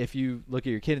parent, if you look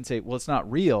at your kid and say, well, it's not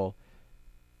real,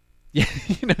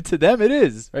 to them it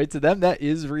is, right? To them that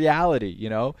is reality,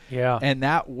 Yeah. And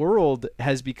that world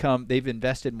has become, they've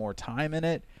invested more time in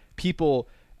it. People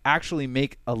actually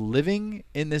make a living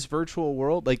in this virtual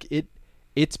world. Like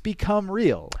it's become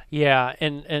real. Yeah,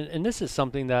 and this is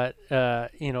something that a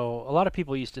lot of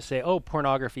people used to say, oh,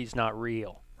 pornography's not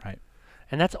real. Right.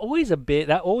 And that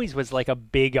always was like a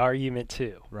big argument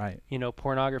too. Right.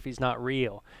 Pornography's not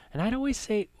real. And I'd always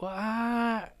say, well,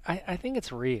 I think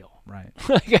it's real. Right.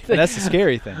 And that's the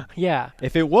scary thing. Yeah.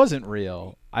 If it wasn't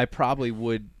real, I probably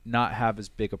would not have as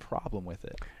big a problem with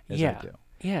it as I do.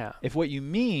 Yeah. If what you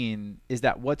mean is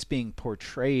that what's being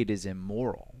portrayed is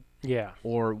immoral, yeah,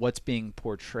 or what's being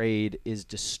portrayed is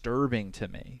disturbing to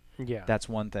me, yeah, that's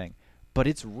one thing. But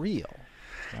it's real,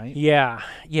 right? Yeah,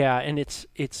 yeah, and it's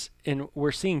and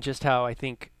we're seeing just how I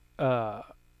think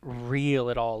real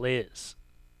it all is,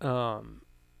 when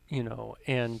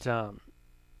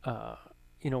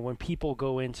people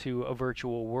go into a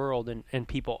virtual world and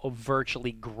people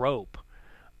virtually grope,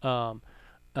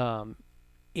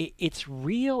 it's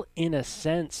real in a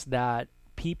sense that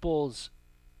people's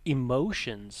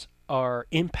emotions are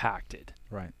impacted.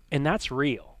 Right. And that's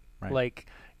real. Right. Like,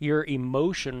 your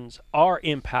emotions are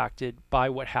impacted by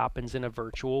what happens in a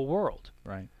virtual world.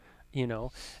 Right.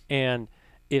 And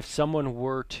if someone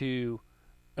were to,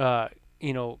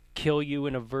 kill you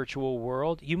in a virtual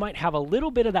world, you might have a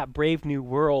little bit of that Brave New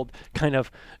World kind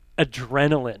of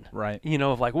adrenaline, right?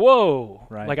 Of like, whoa,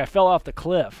 right. Like I fell off the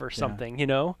cliff or something,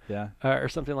 yeah, or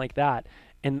something like that,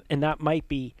 and that might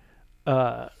be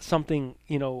something,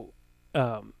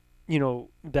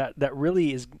 that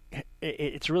really is,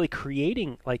 it's really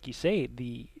creating, like you say,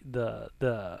 the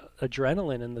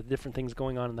adrenaline and the different things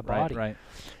going on in the body, right?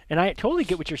 And I totally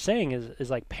get what you're saying. Is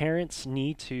like parents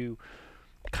need to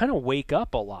kind of wake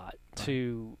up a lot,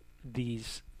 to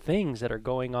these things that are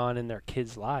going on in their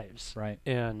kids' lives. Right.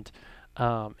 And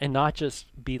not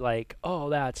just be like, oh,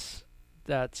 that's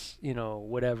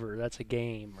whatever, that's a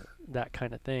game or that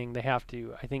kind of thing. They have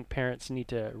to, I think parents need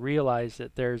to realize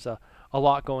that there's a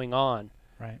lot going on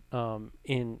Right.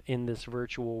 In this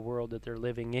virtual world that they're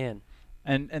living in.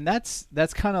 And that's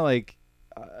kind of like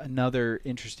another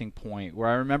interesting point where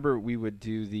I remember we would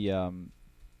do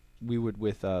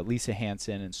with Lisa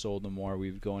Hansen and Sold No More,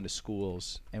 we would go into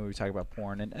schools and we would talk about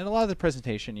porn, and a lot of the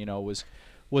presentation,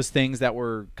 was things that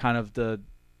were kind of the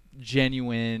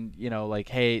genuine, like,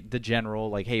 hey, the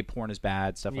general, like, hey, porn is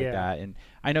bad, stuff like that. And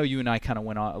I know you and I kind of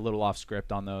went on a little off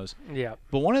script on those. Yeah.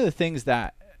 But one of the things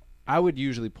that I would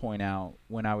usually point out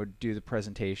when I would do the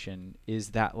presentation is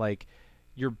that, like,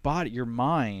 your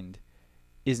mind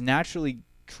is naturally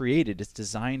created. It's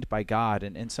designed by God.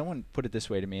 And someone put it this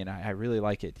way to me, and I really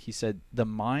like it. He said, the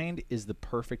mind is the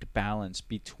perfect balance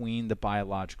between the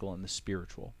biological and the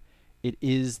spiritual. It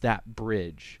is that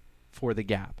bridge for the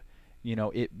gap.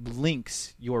 It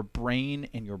links your brain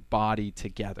and your body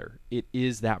together. It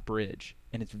is that bridge,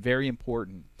 and it's very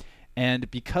important.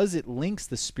 And because it links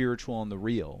the spiritual and the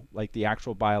real, like the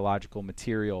actual biological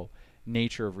material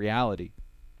nature of reality,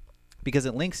 because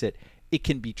it links it, it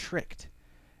can be tricked.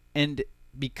 And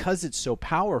because it's so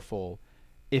powerful,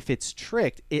 if it's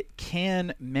tricked, it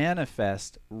can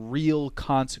manifest real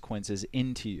consequences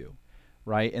into you,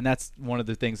 right? And that's one of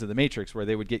the things of the Matrix, where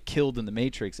they would get killed in the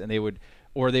Matrix and they would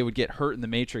get hurt in the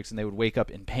Matrix and they would wake up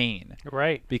in pain.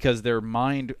 Right. Because their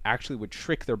mind actually would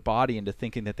trick their body into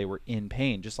thinking that they were in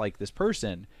pain, just like this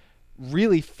person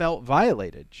really felt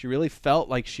violated. She really felt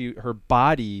like her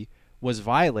body was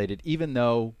violated, even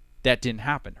though that didn't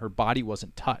happen. Her body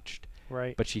wasn't touched.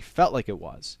 Right. But she felt like it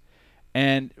was.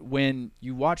 And when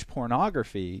you watch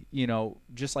pornography,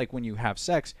 just like when you have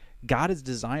sex, God has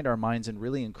designed our minds in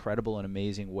really incredible and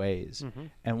amazing ways. Mm-hmm.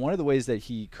 And one of the ways that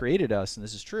he created us, and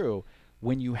this is true,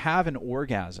 when you have an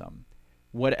orgasm,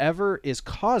 whatever is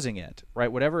causing it,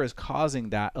 right, whatever is causing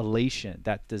that elation,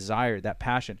 that desire, that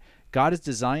passion, God has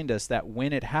designed us that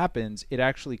when it happens, it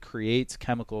actually creates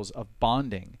chemicals of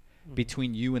bonding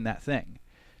between you and that thing.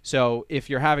 So if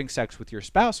you're having sex with your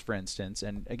spouse, for instance,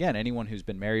 and again, anyone who's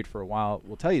been married for a while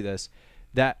will tell you this,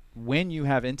 that when you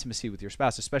have intimacy with your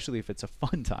spouse, especially if it's a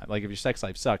fun time, like if your sex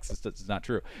life sucks, it's not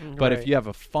true. But if you have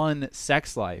a fun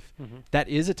sex life, that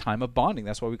is a time of bonding.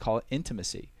 That's why we call it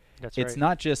intimacy. It's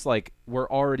not just like we're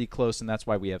already close and that's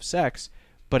why we have sex,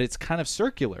 but it's kind of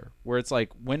circular, where it's like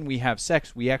when we have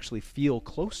sex, we actually feel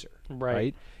closer,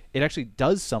 right? It actually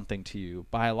does something to you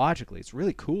biologically. It's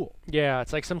really cool. Yeah,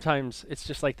 it's like sometimes it's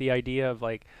just like the idea of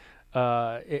like,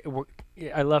 I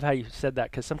love how you said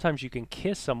that, because sometimes you can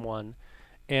kiss someone,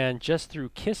 and just through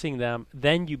kissing them,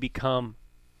 then you become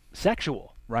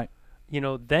sexual. Right.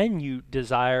 Then you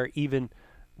desire even.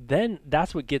 Then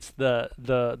that's what gets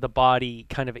the body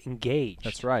kind of engaged.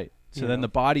 That's right. So then the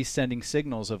body's sending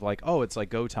signals of like, oh, it's like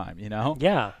go time,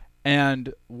 Yeah.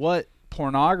 And what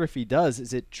pornography does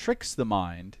is it tricks the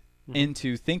mind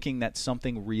into thinking that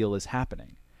something real is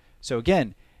happening. So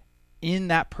again, in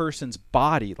that person's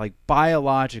body, like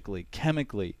biologically,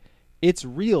 chemically, it's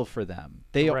real for them.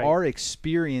 They are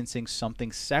experiencing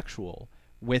something sexual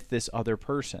with this other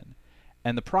person.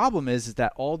 And the problem is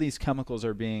that all these chemicals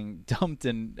are being dumped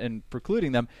and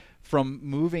precluding them from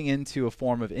moving into a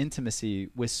form of intimacy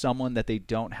with someone that they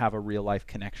don't have a real life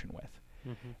connection with.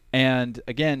 And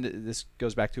again, this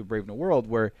goes back to A Brave New World,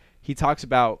 where he talks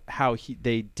about how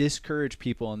they discourage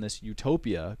people in this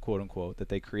utopia, quote unquote, that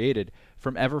they created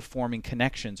from ever forming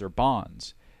connections or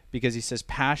bonds, because he says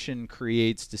passion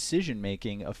creates decision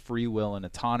making of free will and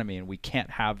autonomy, and we can't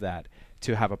have that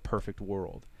to have a perfect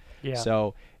world. Yeah.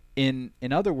 So in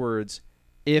other words,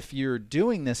 if you're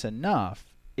doing this enough,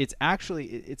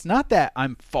 it's not that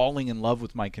I'm falling in love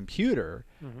with my computer,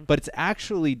 but it's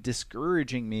actually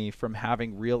discouraging me from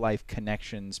having real life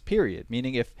connections, period.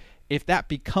 Meaning if that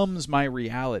becomes my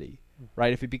reality,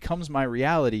 right? If it becomes my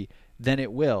reality, then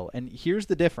it will. And here's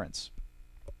the difference.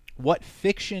 What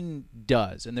fiction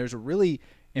does, and there's a really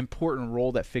important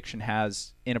role that fiction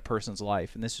has in a person's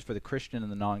life, and this is for the Christian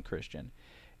and the non-Christian,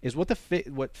 is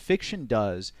what fiction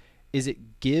does is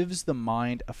it gives the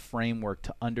mind a framework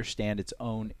to understand its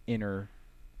own inner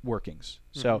workings.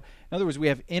 So, in other words, we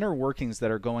have inner workings that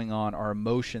are going on. Our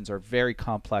emotions are very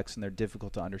complex and they're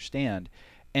difficult to understand.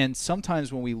 And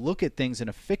sometimes when we look at things in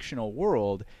a fictional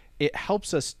world, it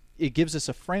gives us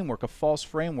a framework, a false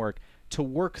framework, to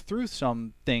work through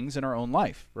some things in our own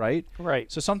life, right? Right.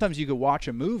 So sometimes you could watch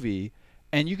a movie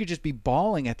and you could just be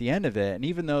bawling at the end of it. And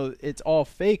even though it's all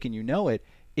fake and you know it,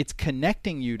 it's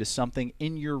connecting you to something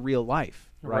in your real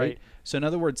life. Right. So in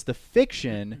other words, the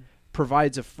fiction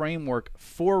provides a framework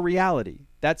for reality.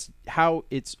 That's how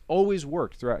it's always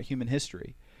worked throughout human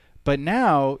history. But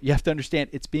now you have to understand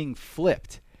it's being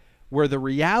flipped, where the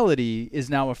reality is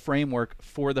now a framework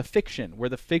for the fiction, where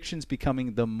the fiction's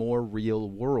becoming the more real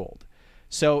world.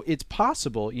 So it's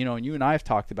possible, and you and I have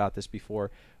talked about this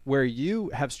before, where you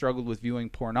have struggled with viewing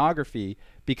pornography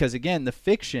because, again, the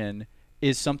fiction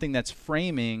is something that's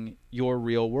framing your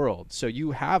real world. So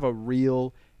you have a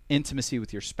real intimacy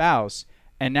with your spouse,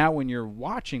 and now when you're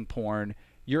watching porn,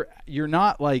 you're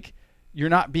not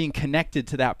being connected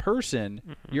to that person.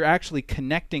 Mm-hmm. You're actually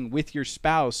connecting with your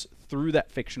spouse through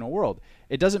that fictional world.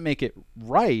 It doesn't make it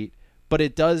right, but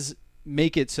it does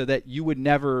make it so that you would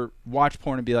never watch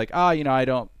porn and be like, I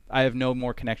have no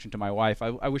more connection to my wife.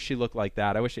 I wish she looked like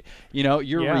that. I wish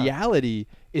your reality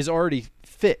is already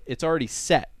fit. It's already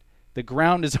set. The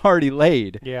ground is already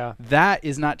laid. Yeah. That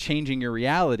is not changing your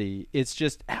reality. It's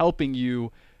just helping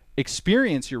you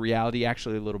experience your reality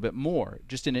actually a little bit more,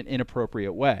 just in an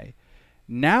inappropriate way.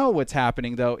 Now what's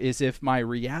happening, though, is if my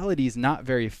reality is not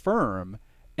very firm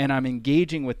and I'm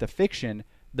engaging with the fiction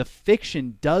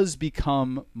does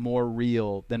become more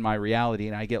real than my reality,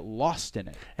 and I get lost in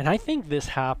it. And I think this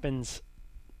happens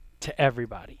to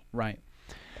everybody. Right.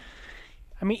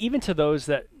 I mean, even to those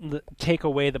that take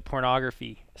away the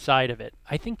pornography side of it,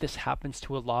 I think this happens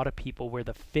to a lot of people where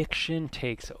the fiction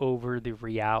takes over the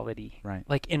reality. Right.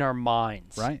 Like in our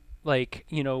minds. Right. Like,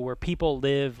 where people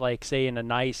live, like, say, in a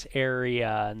nice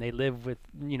area, and they live with,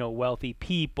 wealthy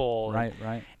people.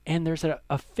 Right. And there's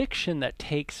a fiction that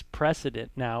takes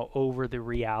precedent now over the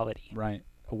reality. Right.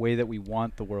 A way that we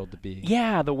want the world to be.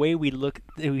 Yeah, the way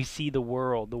we see the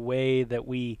world, the way that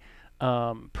we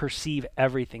perceive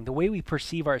everything, the way we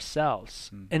perceive ourselves.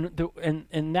 And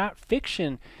that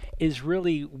fiction is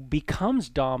really becomes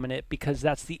dominant because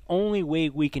that's the only way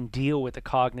we can deal with the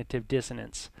cognitive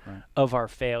dissonance of our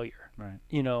failure. Right.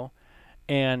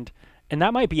 And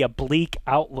that might be a bleak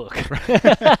outlook,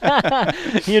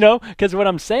 because what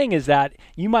I'm saying is that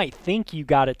you might think you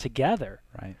got it together,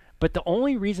 right? But the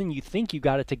only reason you think you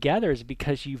got it together is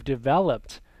because you've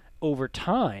developed over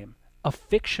time a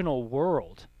fictional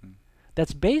world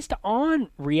that's based on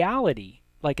reality.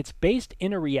 Like, it's based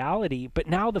in a reality, but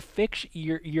now the fiction,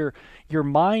 your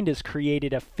mind has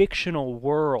created a fictional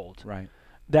world, right?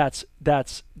 That's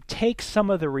takes some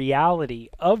of the reality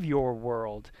of your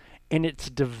world and it's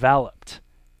developed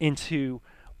into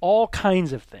all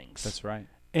kinds of things. That's right.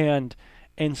 And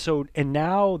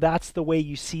now that's the way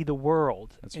you see the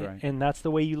world. That's right. And that's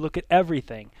the way you look at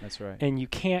everything. That's right. And you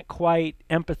can't quite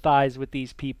empathize with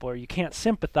these people, or you can't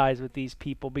sympathize with these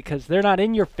people because they're not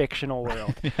in your fictional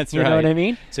world. That's you right. know what I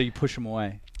mean? So you push them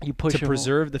away. You push to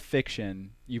preserve the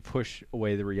fiction. You push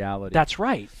away the reality. That's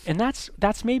right. And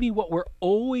that's maybe what we're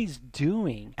always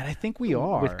doing. And I think we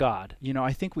are with God.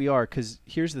 I think we are, because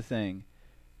here's the thing: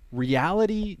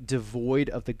 reality devoid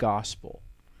of the gospel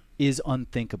is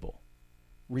unthinkable.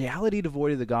 Reality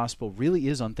devoid of the gospel really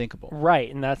is unthinkable.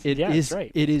 Right, and that's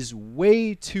right. It is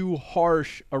way too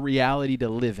harsh a reality to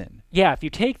live in. Yeah, if you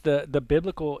take the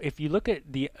biblical, if you look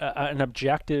at the an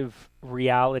objective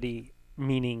reality,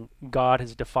 meaning God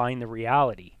has defined the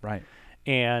reality, right,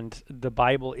 and the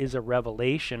Bible is a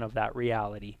revelation of that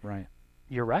reality. Right.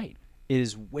 You're right. It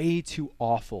is way too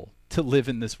awful to live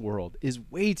in this world. It is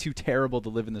way too terrible to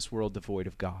live in this world devoid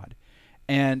of God.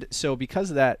 And so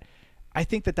because of that, I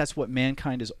think that that's what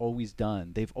mankind has always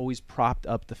done. They've always propped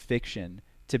up the fiction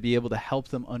to be able to help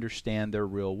them understand their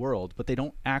real world, but they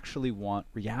don't actually want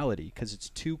reality because it's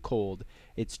too cold,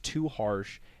 it's too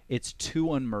harsh, it's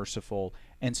too unmerciful,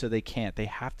 and so they can't. They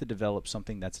have to develop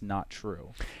something that's not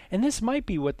true. And this might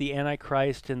be what the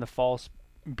Antichrist and the false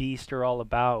beast are all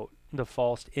about, the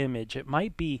false image. It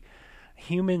might be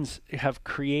humans have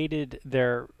created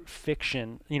their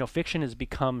fiction. Fiction has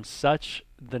become such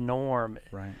the norm.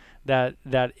 Right. That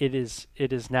it is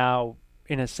now,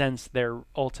 in a sense, their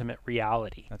ultimate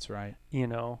reality. That's right.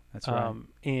 That's right.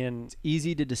 And it's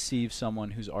easy to deceive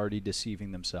someone who's already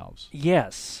deceiving themselves.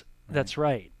 Yes, right. That's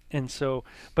right. And so,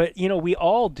 but we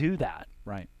all do that.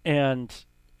 Right. And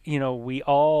we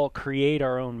all create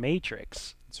our own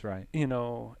matrix. That's right.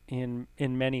 In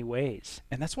many ways.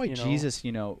 And that's why Jesus,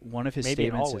 one of his maybe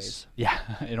statements in always. is, yeah,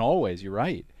 in always, you're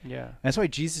right. Yeah. And that's why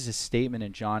Jesus' statement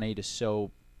in John 8 is so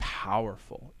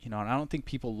powerful, and I don't think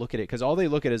people look at it, because all they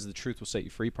look at is the truth will set you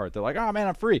free part. They're like, oh man,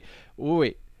 I'm free.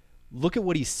 Wait, look at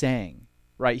what he's saying,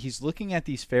 right? He's looking at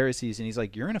these Pharisees and he's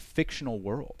like, you're in a fictional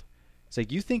world. It's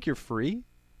like, you think you're free?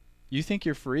 You think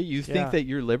you're free? You think that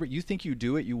you're liberal? You think you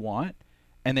do what you want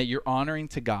and that you're honoring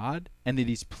to God and that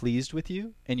he's pleased with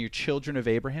you and you're children of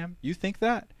Abraham? You think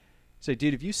that? Say,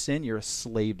 dude, if you sin, you're a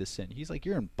slave to sin. He's like,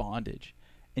 you're in bondage,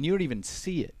 and you don't even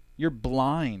see it. You're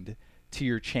blind to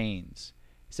your chains.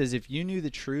 He says, if you knew the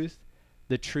truth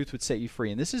would set you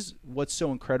free. And this is what's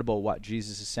so incredible what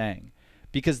Jesus is saying,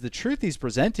 because the truth he's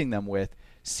presenting them with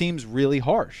seems really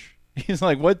harsh. He's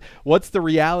like, what's the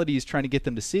reality he's trying to get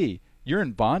them to see? You're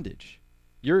in bondage.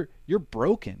 You're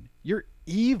broken. You're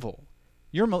evil.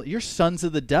 You're sons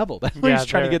of the devil. That's what he's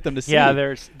trying to get them to see. Yeah,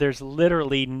 there's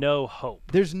literally no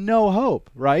hope. There's no hope,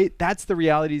 right? That's the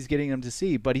reality he's getting them to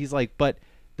see. But he's like, but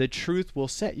the truth will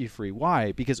set you free.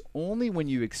 Why? Because only when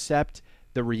you accept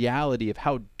the reality of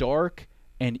how dark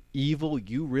and evil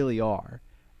you really are,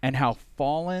 and how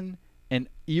fallen and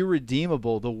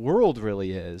irredeemable the world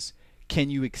really is, can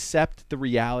you accept the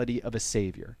reality of a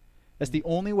Savior. That's the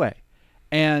only way.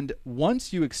 And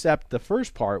once you accept the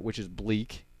first part, which is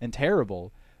bleak and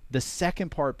terrible, the second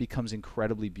part becomes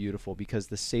incredibly beautiful, because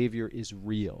the Savior is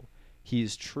real. He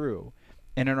is true.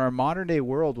 And in our modern day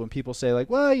world, when people say like,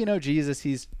 well, Jesus,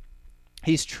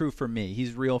 he's true for me.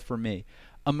 He's real for me.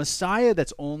 A Messiah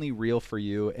that's only real for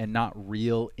you and not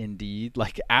real indeed,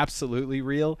 like absolutely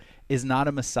real, is not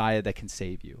a Messiah that can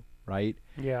save you, right?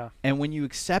 Yeah. And when you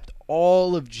accept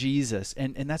all of Jesus,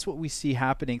 and that's what we see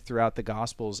happening throughout the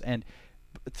Gospels and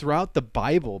throughout the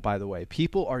Bible, by the way,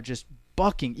 people are just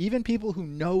bucking. Even people who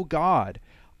know God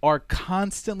are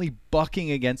constantly bucking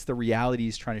against the reality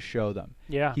he's trying to show them.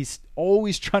 Yeah. He's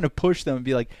always trying to push them and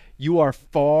be like, you are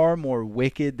far more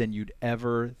wicked than you'd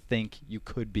ever think you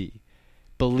could be.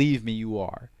 Believe me, you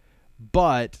are.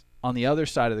 But on the other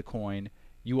side of the coin,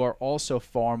 you are also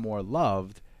far more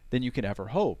loved than you could ever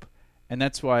hope. And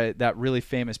that's why that really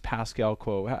famous Pascal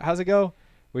quote, how's it go?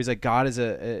 Where he's like,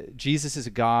 Jesus is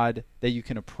a God that you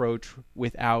can approach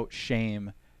without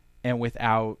shame and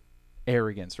without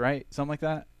arrogance, right? Something like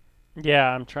that. Yeah,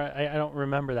 I'm trying. I don't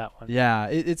remember that one. Yeah,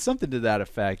 it's something to that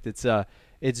effect.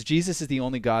 It's Jesus is the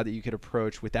only God that you could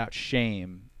approach without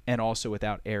shame and also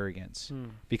without arrogance.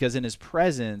 Because in his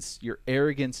presence, your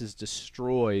arrogance is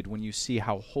destroyed when you see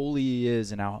how holy he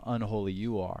is and how unholy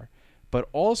you are. But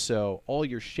also, all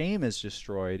your shame is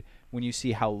destroyed when you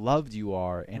see how loved you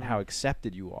are and how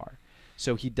accepted you are.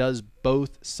 So he does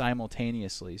both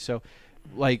simultaneously. So,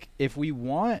 like, if we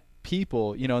want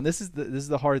people, and this is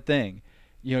the hard thing,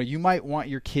 you might want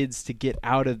your kids to get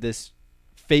out of this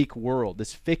fake world,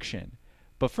 this fiction.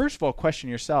 But first of all, question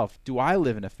yourself, do I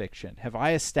live in a fiction? Have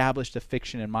I established a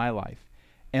fiction in my life?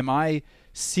 Am I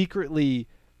secretly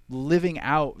living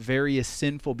out various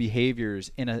sinful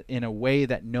behaviors in a way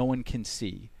that no one can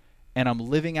see? And I'm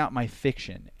living out my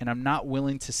fiction, and I'm not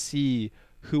willing to see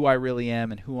who I really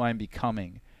am and who I'm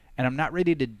becoming. And I'm not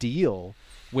ready to deal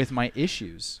with my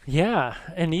issues. Yeah,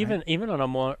 and even on a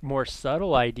more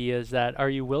subtle idea is that, are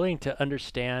you willing to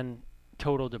understand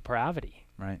total depravity?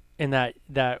 Right. And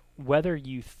that whether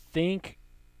you're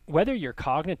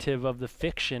cognitive of the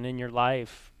fiction in your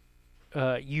life,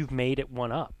 you've made it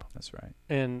one up. That's right.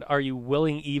 And are you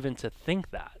willing even to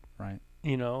think that? Right.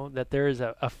 That there is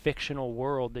a fictional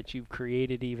world that you've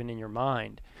created even in your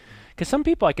mind. Because some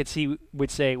people I could see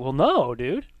would say, well, no,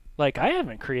 dude. Like, I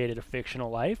haven't created a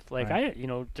fictional life. Like, right.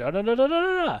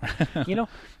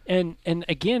 And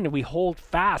again, we hold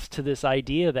fast to this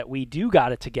idea that we do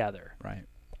got it together. Right.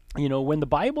 When the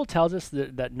Bible tells us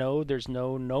that no, there's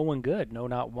no one good, no,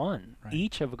 not one. Right.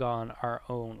 Each have gone our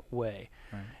own way.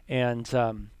 Right. And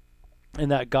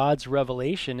that God's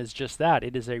revelation is just that.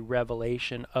 It is a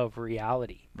revelation of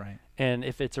reality. Right. And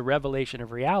if it's a revelation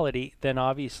of reality, then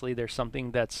obviously there's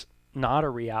something that's not a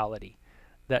reality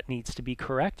that needs to be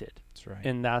corrected. That's right.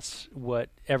 And that's what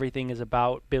everything is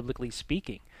about, biblically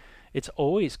speaking. It's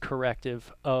always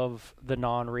corrective of the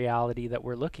non-reality that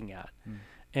we're looking at.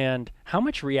 And how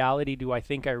much reality do I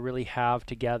think I really have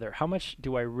together? How much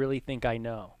do I really think I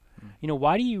know?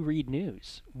 Why do you read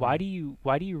news? Why do you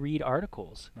read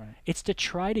articles? Right. It's to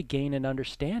try to gain an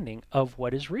understanding of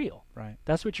what is real. Right.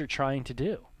 That's what you're trying to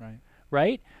do. Right.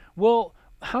 Right? Well,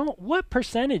 what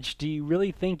percentage do you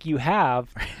really think you have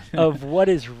of what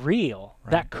is real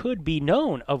that could be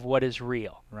known of what is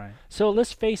real? Right. So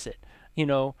let's face it.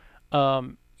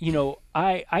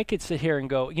 I could sit here and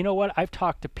go, you know what? I've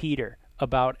talked to Peter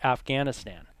about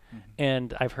Afghanistan,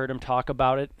 and I've heard him talk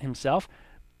about it himself.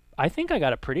 I think I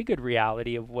got a pretty good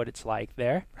reality of what it's like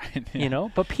there, right, yeah.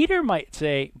 But Peter might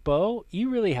say, Bo, you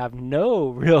really have no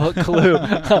real clue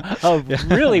of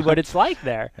really what it's like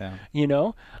there.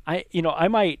 Yeah. I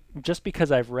might, just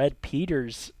because I've read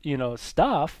Peter's,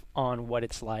 stuff on what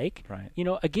it's like, right.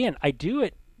 Again, I do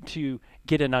it to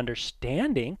get an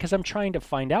understanding because I'm trying to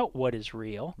find out what is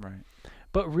real. Right.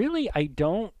 But really, I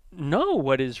don't know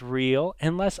what is real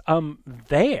unless I'm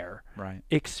there Right.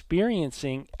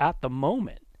 experiencing at the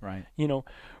moment, Right.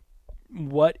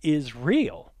 what is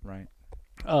real. Right.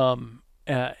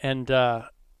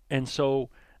 And so,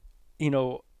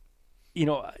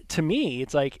 to me,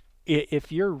 it's like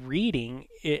if you're reading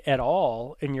it at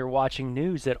all and you're watching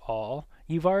news at all,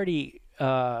 you've already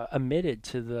admitted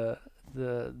to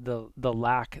the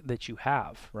lack that you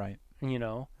have. Right.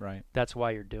 Right. That's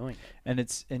why you're doing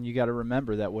it. And you got to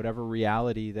remember that whatever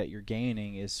reality that you're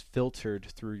gaining is filtered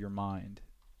through your mind.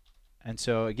 And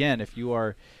so again, if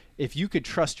you could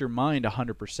trust your mind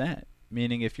 100%,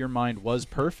 meaning if your mind was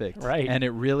perfect Right. and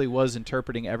it really was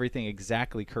interpreting everything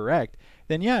exactly correct,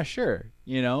 then yeah, sure,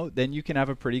 then you can have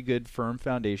a pretty good firm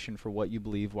foundation for what you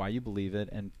believe, why you believe it,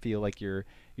 and feel like you're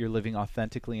living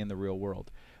authentically in the real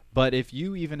world. But if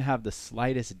you even have the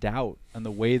slightest doubt on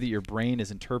the way that your brain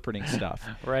is interpreting stuff,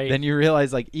 Right. then you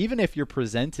realize, like, even if you're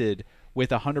presented with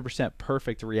 100%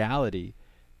 perfect reality,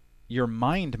 your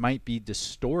mind might be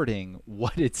distorting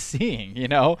what it's seeing,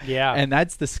 Yeah. And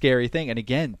that's the scary thing. And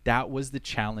again, that was the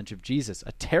challenge of Jesus,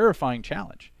 a terrifying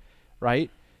challenge, right?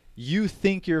 You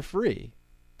think you're free.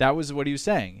 That was what he was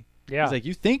saying. Yeah. He's like,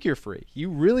 you think you're free. You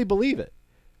really believe it,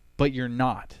 but you're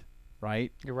not,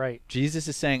 right? You're right. Jesus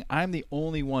is saying, I'm the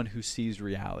only one who sees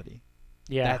reality.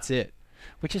 Yeah. That's it.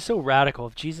 Which is so radical.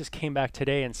 If Jesus came back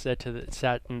today and sat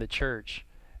in the church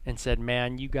and said,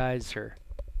 "Man, you guys are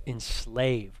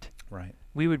enslaved," Right.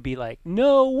 we would be like,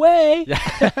 "No way!"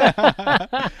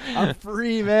 I'm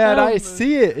free, man. I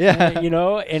see it. Yeah.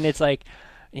 And it's like,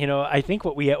 I think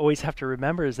what we always have to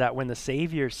remember is that when the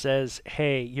Savior says,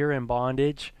 "Hey, you're in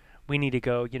bondage," we need to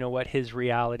go, you know what? His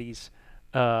reality's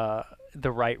the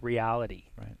right reality.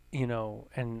 Right.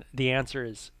 And the answer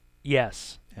is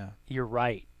yes. Yeah. You're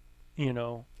right.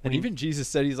 And even Jesus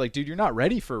said, he's like, dude, you're not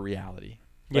ready for reality.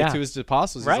 Like, Yeah. to his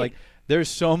apostles, Right. he's like, there's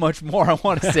so much more I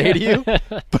want to say to you,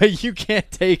 but you can't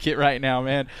take it right now,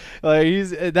 man. Like,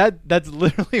 that's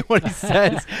literally what he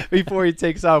says before he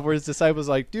takes off, where his disciples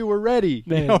are like, dude, we're ready.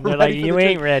 Man, We're they're ready like, for "You the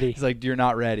ain't trip." ready. He's like, you're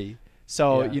not ready.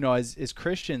 So, Yeah. as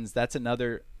Christians, that's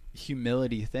another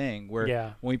humility thing where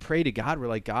Yeah. when we pray to God, we're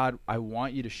like, God, I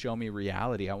want you to show me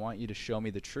reality. I want you to show me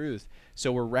the truth.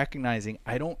 So we're recognizing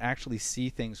I don't actually see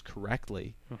things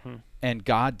correctly, and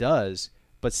God does.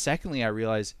 But secondly, I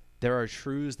realize there are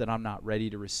truths that I'm not ready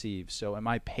to receive. So am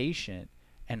I patient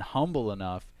and humble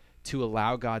enough to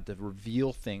allow God to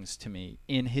reveal things to me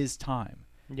in his time,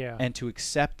 Yeah. and to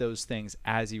accept those things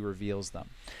as he reveals them?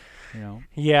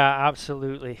 Yeah,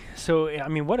 absolutely. So, I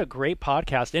mean, what a great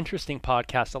podcast, interesting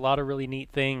podcast, a lot of really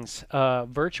neat things.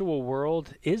 Virtual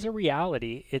world is a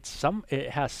reality. It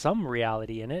has some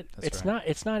reality in it. That's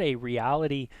It's not a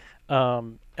reality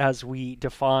as we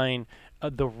define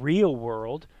the real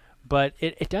world, but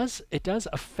it does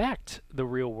affect the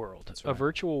real world. That's A right.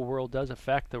 virtual world does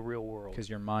affect the real world. Because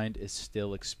your mind is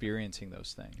still experiencing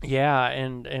those things. Yeah,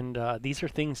 and these are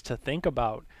things to think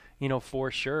about,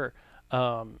 for sure.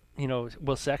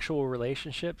 Will sexual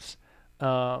relationships,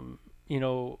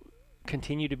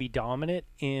 continue to be dominant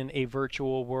in a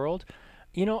virtual world?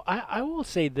 I will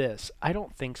say this. I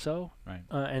don't think so. Right.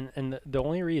 And the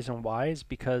only reason why is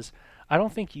because I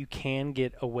don't think you can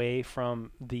get away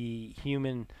from the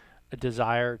human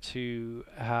desire to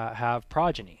have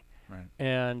progeny. Right.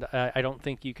 And I don't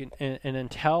think you can. And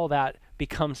until that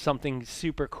becomes something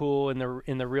super cool in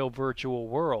the real virtual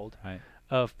world, Right.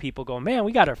 of people going, "Man,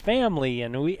 we got our family,"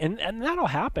 and that'll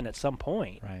happen at some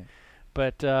point. Right.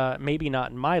 But maybe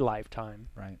not in my lifetime.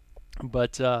 Right.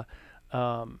 But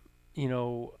I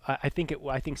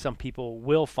think some people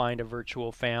will find a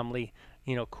virtual family,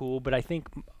 cool. But I think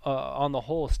on the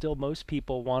whole, still most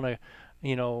people want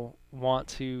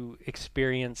to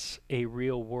experience a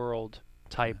real world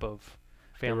type of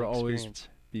family There will always experience.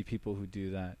 be people who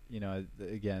do that.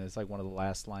 Again, it's like one of the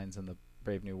last lines in the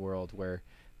Brave New World where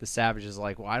the savage is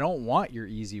like, well, I don't want your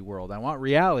easy world. I want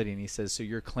reality. And he says, so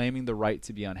you're claiming the right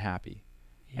to be unhappy.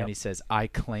 Yep. And he says, I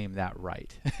claim that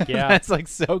right. Yeah. That's like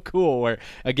so cool. Where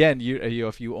again, you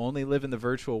if you only live in the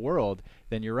virtual world,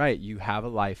 then you're right. You have a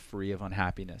life free of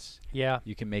unhappiness. Yeah.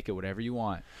 You can make it whatever you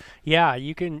want. Yeah,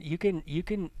 you can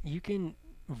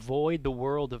void the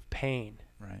world of pain.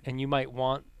 Right. And you might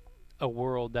want a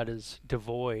world that is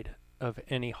devoid of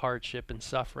any hardship and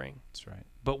suffering. That's right.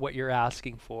 But what you're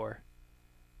asking for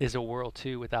is a world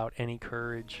too without any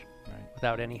courage, Right.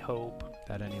 without any hope,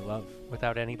 Without any love.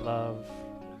 without any love,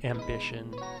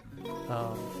 ambition.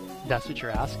 That's what you're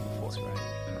asking for. That's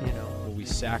right. Well, we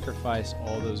sacrifice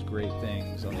all those great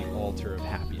things on the altar of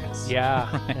happiness. Yeah.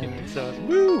 Right. And so,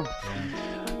 woo!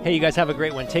 Hey, you guys have a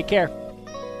great one. Take care.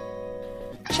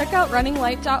 Check out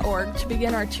runninglight.org to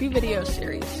begin our 2 video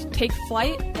series, Take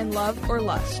Flight and Love or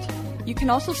Lust. You can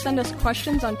also send us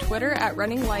questions on Twitter at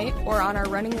Running Light or on our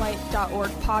runninglight.org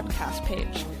podcast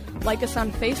page. Like us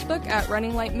on Facebook at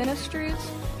Running Light Ministries.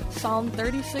 Psalm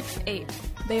 36:8.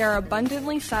 They are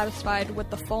abundantly satisfied with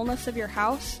the fullness of your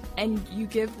house, and you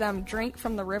give them drink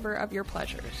from the river of your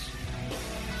pleasures.